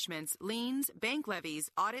wage garnishments, liens, bank levies,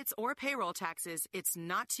 audits, or payroll taxes, it's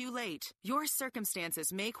not too late. Your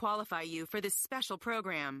circumstances may qualify you for this special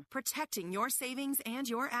program, protecting your savings and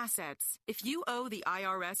your assets. If you owe the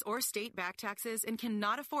IRS or state back taxes and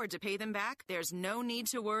cannot afford to pay them back, there's no need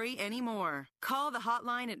to worry anymore. Call the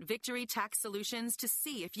hotline at Victory Tax Solutions to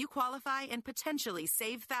see if you qualify and potentially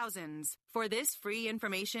save thousands. For this free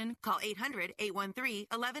information, call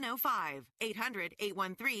 800-813-1105.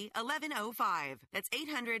 800-813-1105. That's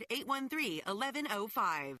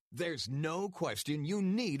 800-813-1105. There's no question you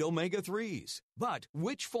need omega-3s. But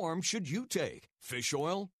which form should you take? Fish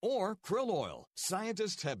oil or krill oil?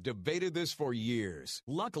 Scientists have debated this for years.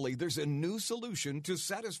 Luckily, there's a new solution to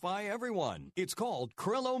satisfy everyone. It's called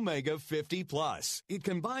Krill Omega 50 Plus. It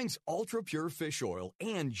combines ultra-pure fish oil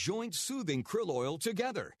and joint-soothing krill oil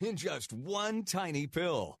together in just one tiny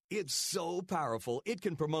pill. It's so powerful, it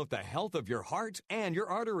can promote the health of your heart and your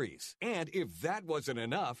arteries. And if that wasn't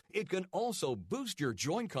enough, it can also boost your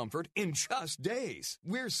joint comfort in just days.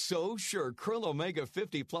 We're so sure Krill Omega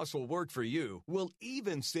 50 Plus will work for you. We'll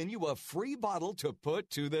even send you a free bottle to put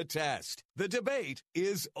to the test. The debate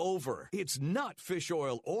is over. It's not fish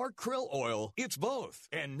oil or krill oil. It's both.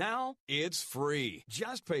 And now it's free.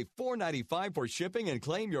 Just pay $4.95 for shipping and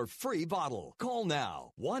claim your free bottle. Call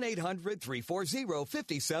now.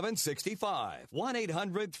 1-800-340-5765.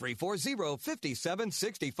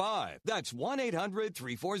 1-800-340-5765. That's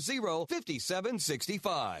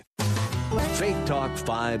 1-800-340-5765. Faith Talk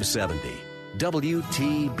 570.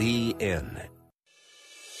 WTBN.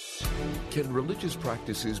 Can religious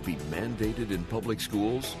practices be mandated in public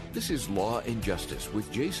schools? This is Law and Justice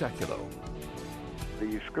with Jay Sekulow.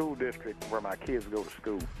 The school district where my kids go to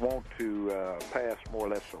school want to pass more or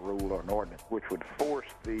less a rule or an ordinance which would force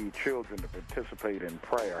the children to participate in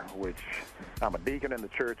prayer, which I'm a deacon in the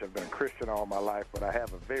church. I've been a Christian all my life, but I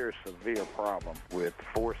have a very severe problem with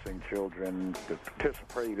forcing children to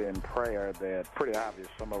participate in prayer that pretty obvious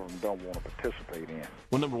some of them don't want to participate in.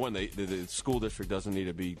 Well, number one, the school district doesn't need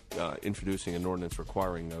to be introducing an ordinance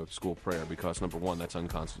requiring no school prayer because, number one, that's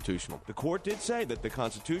unconstitutional. The court did say that the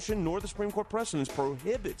Constitution nor the Supreme Court precedents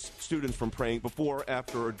prohibits students from praying before,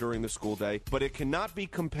 after, or during the school day, but it cannot be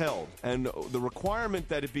compelled. And the requirement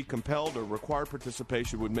that it be compelled or require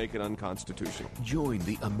participation would make it unconstitutional. Join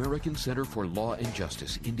the American Center for Law and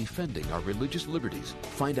Justice in defending our religious liberties.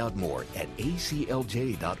 Find out more at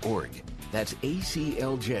aclj.org. That's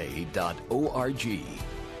aclj.org.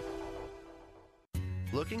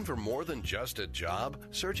 Looking for more than just a job?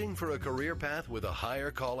 Searching for a career path with a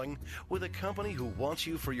higher calling? With a company who wants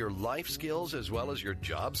you for your life skills as well as your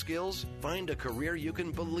job skills? Find a career you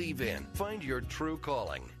can believe in. Find your true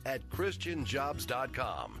calling at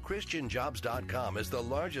ChristianJobs.com. ChristianJobs.com is the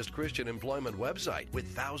largest Christian employment website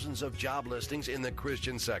with thousands of job listings in the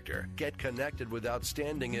Christian sector. Get connected with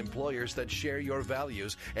outstanding employers that share your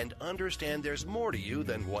values and understand there's more to you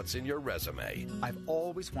than what's in your resume. I've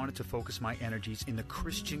always wanted to focus my energies in the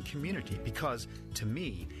Christian community because, to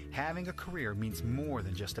me, having a career means more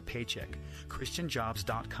than just a paycheck.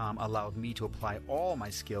 ChristianJobs.com allowed me to apply all my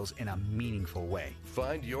skills in a meaningful way.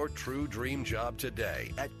 Find your true dream job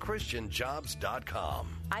today at ChristianJobs.com.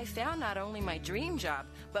 I found not only my dream job,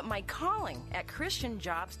 but my calling at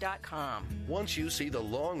ChristianJobs.com. Once you see the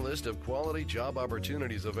long list of quality job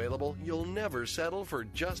opportunities available, you'll never settle for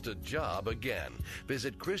just a job again.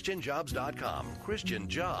 Visit ChristianJobs.com.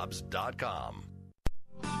 ChristianJobs.com.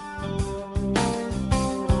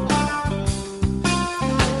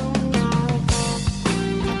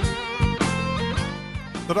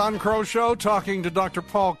 The Don Crow Show, talking to Dr.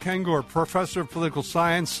 Paul Kengor, Professor of Political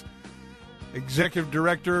Science, Executive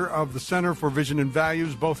Director of the Center for Vision and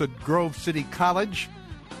Values, both at Grove City College,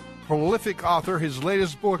 prolific author, his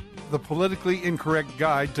latest book, The Politically Incorrect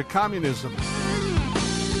Guide to Communism.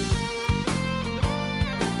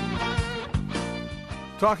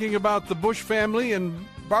 Talking about the Bush family and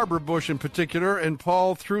Barbara Bush in particular. And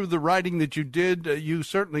Paul, through the writing that you did, you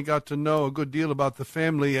certainly got to know a good deal about the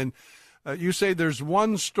family. And you say there's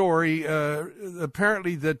one story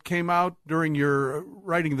apparently that came out during your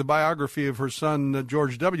writing the biography of her son,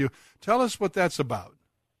 George W. Tell us what that's about.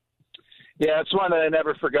 Yeah, it's one that I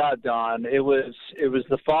never forgot, Don. It was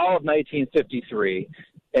the fall of 1953,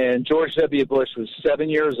 and George W. Bush was 7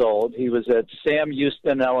 years old. He was at Sam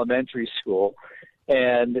Houston Elementary School,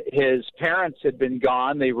 and his parents had been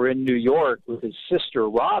gone. They were in New York with his sister,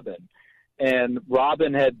 Robin, and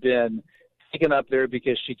Robin had been taken up there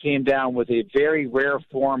because she came down with a very rare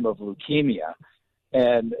form of leukemia,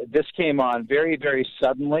 and this came on very, very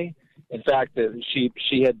suddenly. In fact,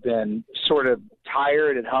 she had been sort of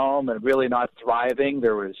tired at home and really not thriving.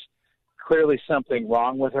 There was clearly something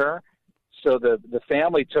wrong with her. So the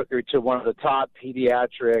family took her to one of the top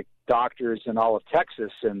pediatric doctors in all of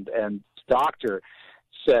Texas, and the doctor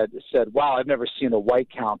said, "Wow, I've never seen a white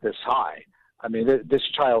count this high. I mean, this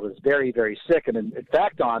child is very, very sick." And in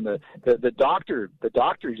fact, on the doctor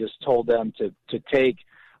just told them to take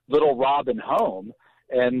little Robin home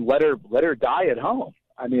and let her die at home.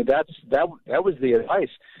 I mean, that was the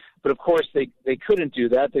advice. But of course, they couldn't do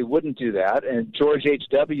that. They wouldn't do that. And George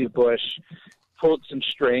H.W. Bush pulled some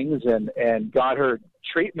strings and got her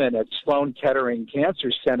treatment at Sloan Kettering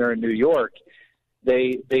Cancer Center in New York.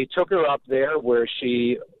 They took her up there where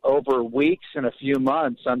she, over weeks and a few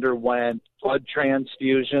months, underwent blood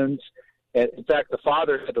transfusions. And in fact, the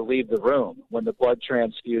father had to leave the room when the blood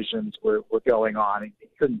transfusions were going on. He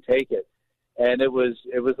couldn't take it. And it was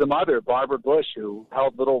the mother, Barbara Bush, who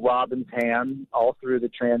held little Robin's hand all through the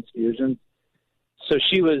transfusions. So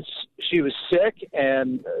she was sick,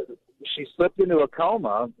 and she slipped into a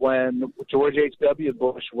coma when George H.W.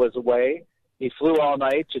 Bush was away. He flew all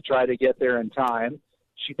night to try to get there in time.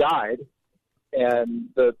 She died, and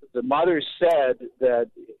the mother said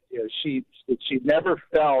that she never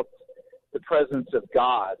felt the presence of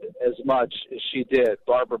God as much as she did,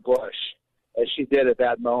 Barbara Bush, as she did at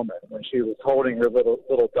that moment when she was holding her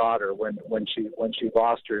little daughter when she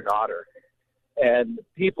lost her daughter. And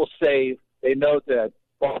people say they note that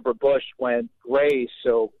Barbara Bush went gray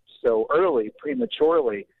so early,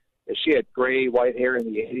 prematurely, that she had gray white hair in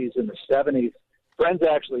the 80s and the 70s. Friends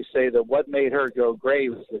actually say that what made her go gray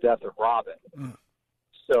was the death of Robin. Mm.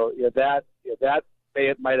 So that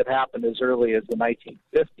might have happened as early as the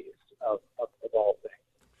 1950s of all things.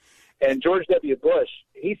 And George W. Bush,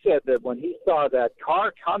 he said that when he saw that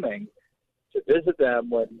car coming to visit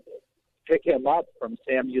them, pick him up from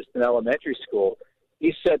Sam Houston Elementary School,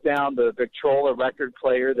 he set down the Victrola record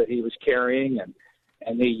player that he was carrying,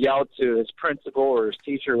 and he yelled to his principal or his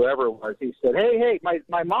teacher, whoever it was. He said, hey,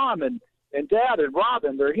 my mom and Dad and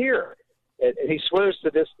Robin, they're here. And he swears to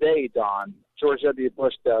this day, Don, George W.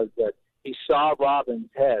 Bush does, that he saw Robin's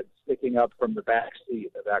head sticking up from the back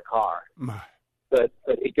seat of that car. But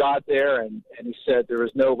he got there, and he said there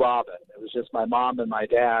was no Robin. It was just my mom and my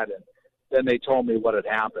dad, and then they told me what had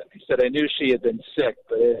happened. He said, I knew she had been sick,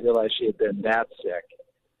 but I didn't realize she had been that sick.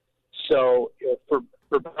 So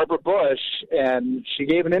for Barbara Bush, and she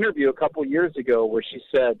gave an interview a couple years ago where she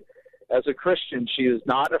said, as a Christian, she is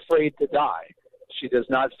not afraid to die. She does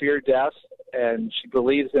not fear death, and she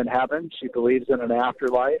believes in heaven. She believes in an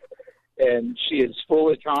afterlife. And she is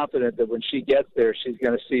fully confident that when she gets there, she's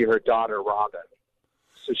going to see her daughter, Robin.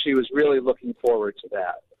 So she was really looking forward to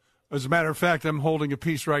that. As a matter of fact, I'm holding a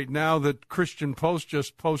piece right now that Christian Post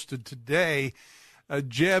just posted today.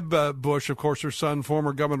 Jeb Bush, of course, her son,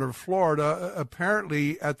 former governor of Florida,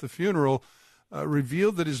 apparently at the funeral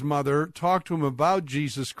revealed that his mother talked to him about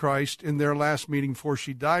Jesus Christ in their last meeting before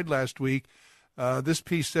she died last week. This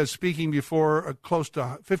piece says, speaking before close to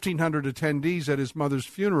 1,500 attendees at his mother's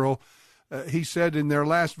funeral, he said in their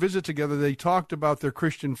last visit together, they talked about their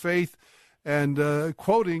Christian faith. And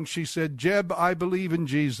quoting, she said, "Jeb, I believe in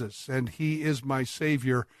Jesus, and he is my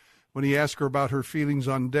Savior," when he asked her about her feelings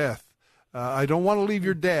on death. "I don't want to leave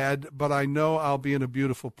your dad, but I know I'll be in a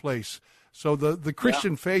beautiful place." So the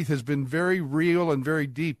Christian faith has been very real and very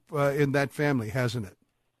deep in that family, hasn't it?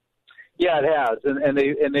 Yeah, it has,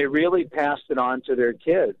 and they really passed it on to their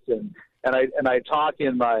kids. And I talk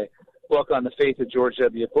in my book on the faith of George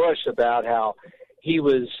W. Bush about how he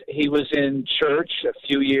was in church a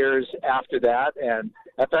few years after that, and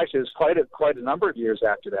in fact, it was quite a number of years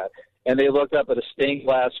after that. And they looked up at a stained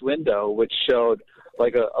glass window which showed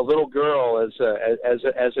like a little girl as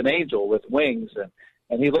an angel with wings,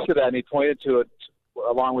 and he looked at that and he pointed to it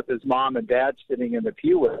along with his mom and dad sitting in the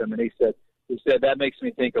pew with him, and he said that makes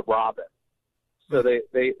me think of Robin. So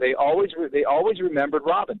they always remembered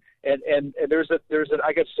Robin, and there's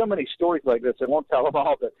I got so many stories like this. I won't tell them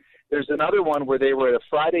all, but there's another one where they were at a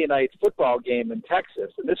Friday night football game in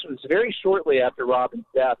Texas, and this was very shortly after Robin's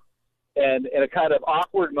death, and in a kind of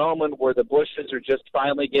awkward moment where the Bushes are just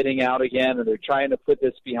finally getting out again, and they're trying to put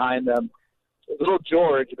this behind them. Little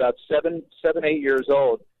George, about 7, 8 years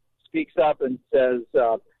old, speaks up and says,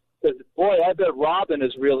 "Boy, I bet Robin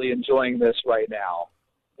is really enjoying this right now,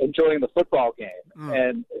 enjoying the football game."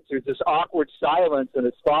 And there's this awkward silence, and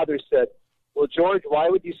his father said, "Well, George, why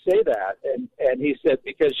would you say that?" And he said,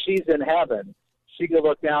 "Because she's in heaven. She can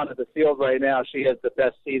look down at the field right now. She has the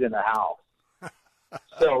best seat in the house."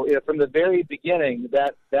 So from the very beginning,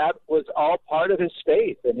 that was all part of his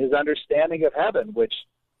faith and his understanding of heaven, which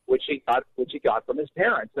he got from his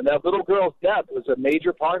parents. And that little girl's death was a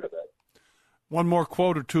major part of it. One more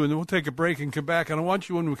quote or two, and then we'll take a break and come back. And I want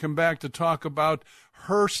you, when we come back, to talk about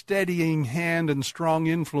her steadying hand and strong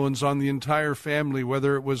influence on the entire family,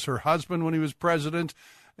 whether it was her husband when he was president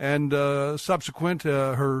and subsequent,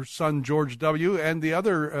 her son George W., and the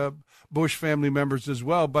other Bush family members as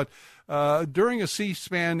well. But during a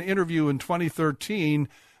C-SPAN interview in 2013,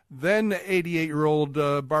 then 88-year-old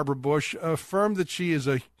Barbara Bush affirmed that she is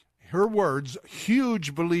her words,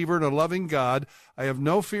 huge believer in a loving God. "I have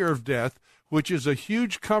no fear of death, which is a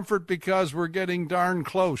huge comfort because we're getting darn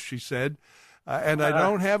close," she said. "And I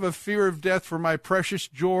don't have a fear of death for my precious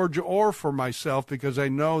George or for myself because I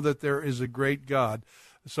know that there is a great God."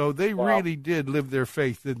 So they really did live their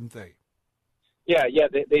faith, didn't they? Yeah,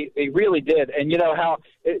 they really did. And you know how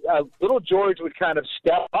little George would kind of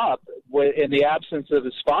step up in the absence of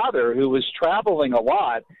his father, who was traveling a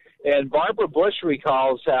lot. And Barbara Bush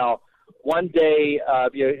recalls how one day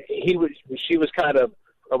she was kind of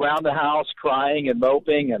around the house crying and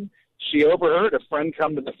moping, and she overheard a friend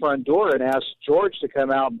come to the front door and ask George to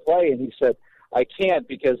come out and play, and he said, "I can't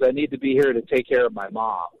because I need to be here to take care of my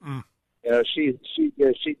mom." You know, she's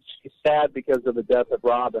sad because of the death of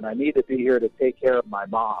Robin. "I need to be here to take care of my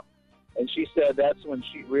mom." And she said that's when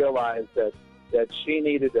she realized that she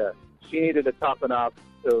needed to toughen up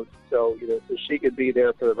so she could be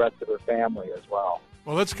there for the rest of her family as well.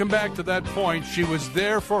 Well, let's come back to that point. She was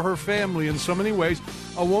there for her family in so many ways.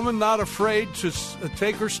 A woman not afraid to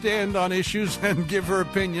take her stand on issues and give her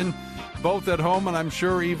opinion, both at home and I'm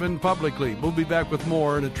sure even publicly. We'll be back with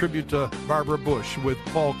more in a tribute to Barbara Bush with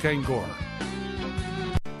Paul Kengor.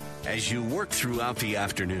 As you work throughout the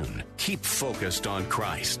afternoon, keep focused on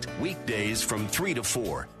Christ. Weekdays from 3 to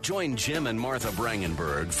 4, join Jim and Martha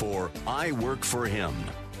Brangenberg for I Work for Him.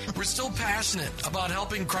 We're still passionate about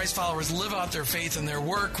helping Christ followers live out their faith in their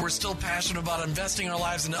work. We're still passionate about investing our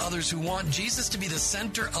lives into others who want Jesus to be the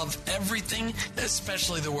center of everything,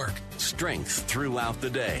 especially the work. Strength throughout the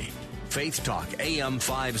day. Faith Talk, AM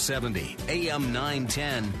 570, AM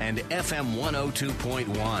 910, and FM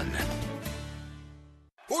 102.1.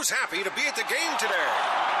 Who's happy to be at the game today?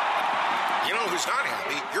 You know who's not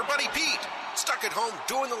happy? Your buddy Pete, stuck at home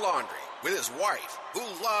doing the laundry with his wife, who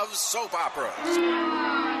loves soap operas.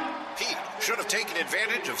 Pete should have taken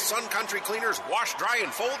advantage of Sun Country Cleaners wash, dry,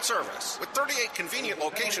 and fold service. With 38 convenient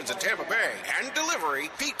locations in Tampa Bay and delivery,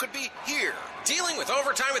 Pete could be here, dealing with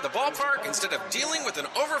overtime at the ballpark instead of dealing with an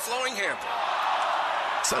overflowing hamper.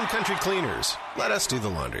 Sun Country Cleaners. Let us do the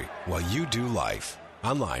laundry while you do life.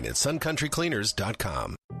 Online at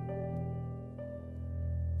suncountrycleaners.com.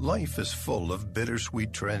 Life is full of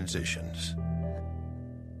bittersweet transitions.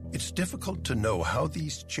 It's difficult to know how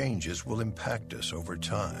these changes will impact us over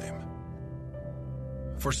time.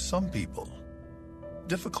 For some people,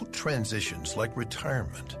 difficult transitions like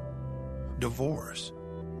retirement, divorce,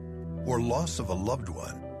 or loss of a loved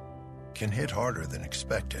one can hit harder than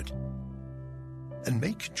expected and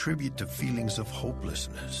may contribute to feelings of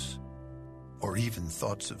hopelessness or even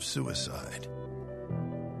thoughts of suicide.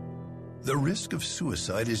 The risk of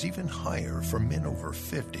suicide is even higher for men over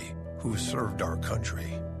 50 who served our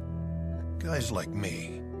country. Guys like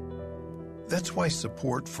me. That's why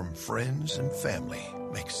support from friends and family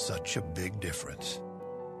makes such a big difference.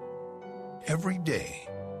 Every day,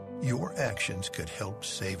 your actions could help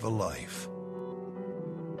save a life.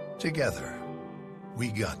 Together, we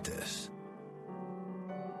got this.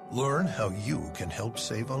 Learn how you can help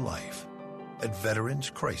save a life at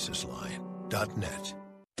veteranscrisisline.net.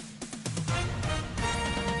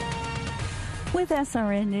 With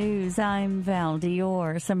SRN News, I'm Val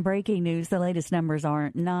Dior. Some breaking news. The latest numbers are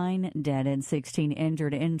 9 dead and 16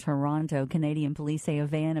 injured in Toronto. Canadian police say a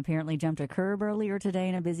van apparently jumped a curb earlier today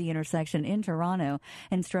in a busy intersection in Toronto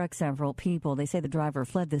and struck several people. They say the driver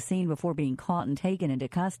fled the scene before being caught and taken into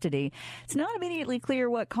custody. It's not immediately clear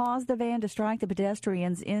what caused the van to strike the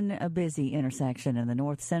pedestrians in a busy intersection in the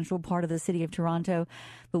north central part of the city of Toronto.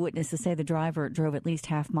 But witnesses say the driver drove at least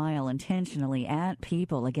half mile intentionally at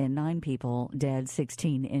people. Again, 9 people dead,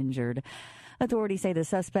 16 injured. Authorities say the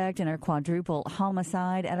suspect in a quadruple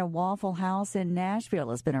homicide at a Waffle House in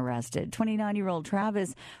Nashville has been arrested. 29-year-old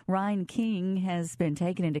Travis Ryan King has been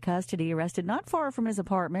taken into custody, arrested not far from his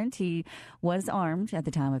apartment. He was armed at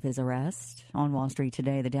the time of his arrest. On Wall Street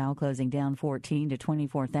today, the Dow closing down 14 to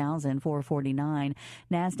 24,449.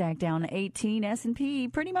 NASDAQ down 18. S&P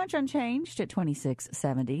pretty much unchanged at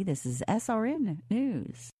 2670. This is SRN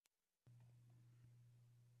News.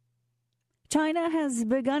 China has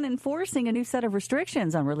begun enforcing a new set of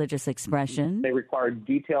restrictions on religious expression. They require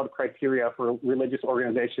detailed criteria for religious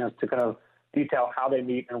organizations to kind of detail how they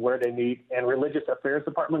meet and where they meet. And religious affairs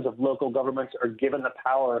departments of local governments are given the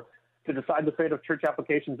power to decide the fate of church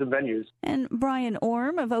applications and venues. And Brian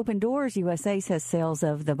Orm of Open Doors USA says sales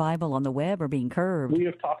of the Bible on the web are being curbed. We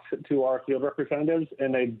have talked to our field representatives,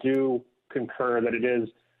 and they do concur that it is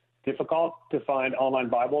difficult to find online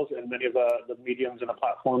Bibles in many of the mediums and the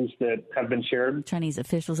platforms that have been shared. Chinese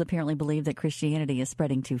officials apparently believe that Christianity is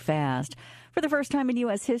spreading too fast. For the first time in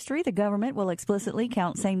U.S. history, the government will explicitly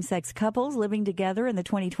count same-sex couples living together in the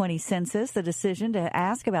 2020 census. The decision to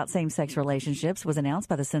ask about same-sex relationships was announced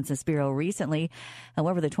by the Census Bureau recently.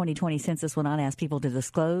 However, the 2020 census will not ask people to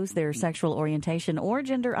disclose their sexual orientation or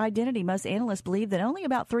gender identity. Most analysts believe that only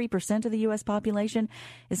about 3% of the U.S. population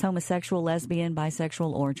is homosexual, lesbian,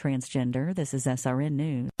 bisexual, or transgender. This is SRN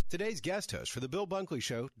News. Today's guest host for the Bill Bunkley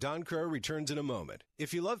Show, Don Crow, returns in a moment.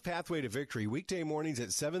 If you love Pathway to Victory weekday mornings at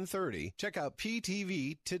 7:30, check out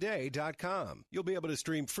ptvtoday.com. You'll be able to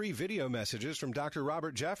stream free video messages from Dr.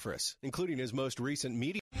 Robert Jeffress, including his most recent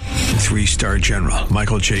media. 3-star General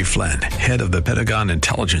Michael J. Flynn, head of the Pentagon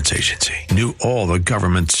Intelligence Agency, knew all the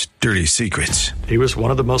government's dirty secrets. He was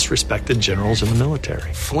one of the most respected generals in the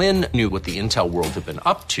military. Flynn knew what the intel world had been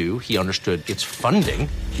up to. He understood its funding.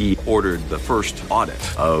 He ordered the first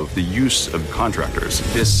audit of the use of contractors.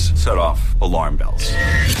 This set off alarm bells.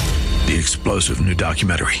 The explosive new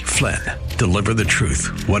documentary, Flynn, Deliver the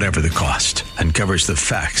Truth, Whatever the Cost, uncovers the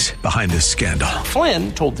facts behind this scandal.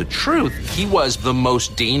 Flynn told the truth. He was the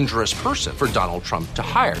most dangerous person for Donald Trump to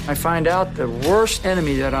hire. I find out the worst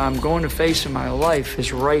enemy that I'm going to face in my life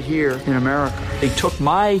is right here in America. They took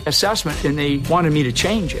my assessment and they wanted me to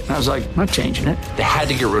change it. And I was like, I'm not changing it. They had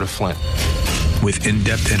to get rid of Flynn. With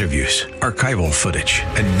in-depth interviews, archival footage,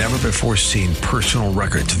 and never-before-seen personal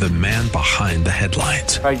records of the man behind the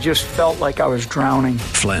headlines. I just felt like I was drowning.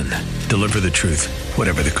 Flynn, Deliver the Truth,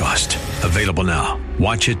 Whatever the Cost. Available now.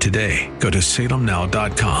 Watch it today. Go to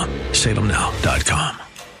salemnow.com. salemnow.com.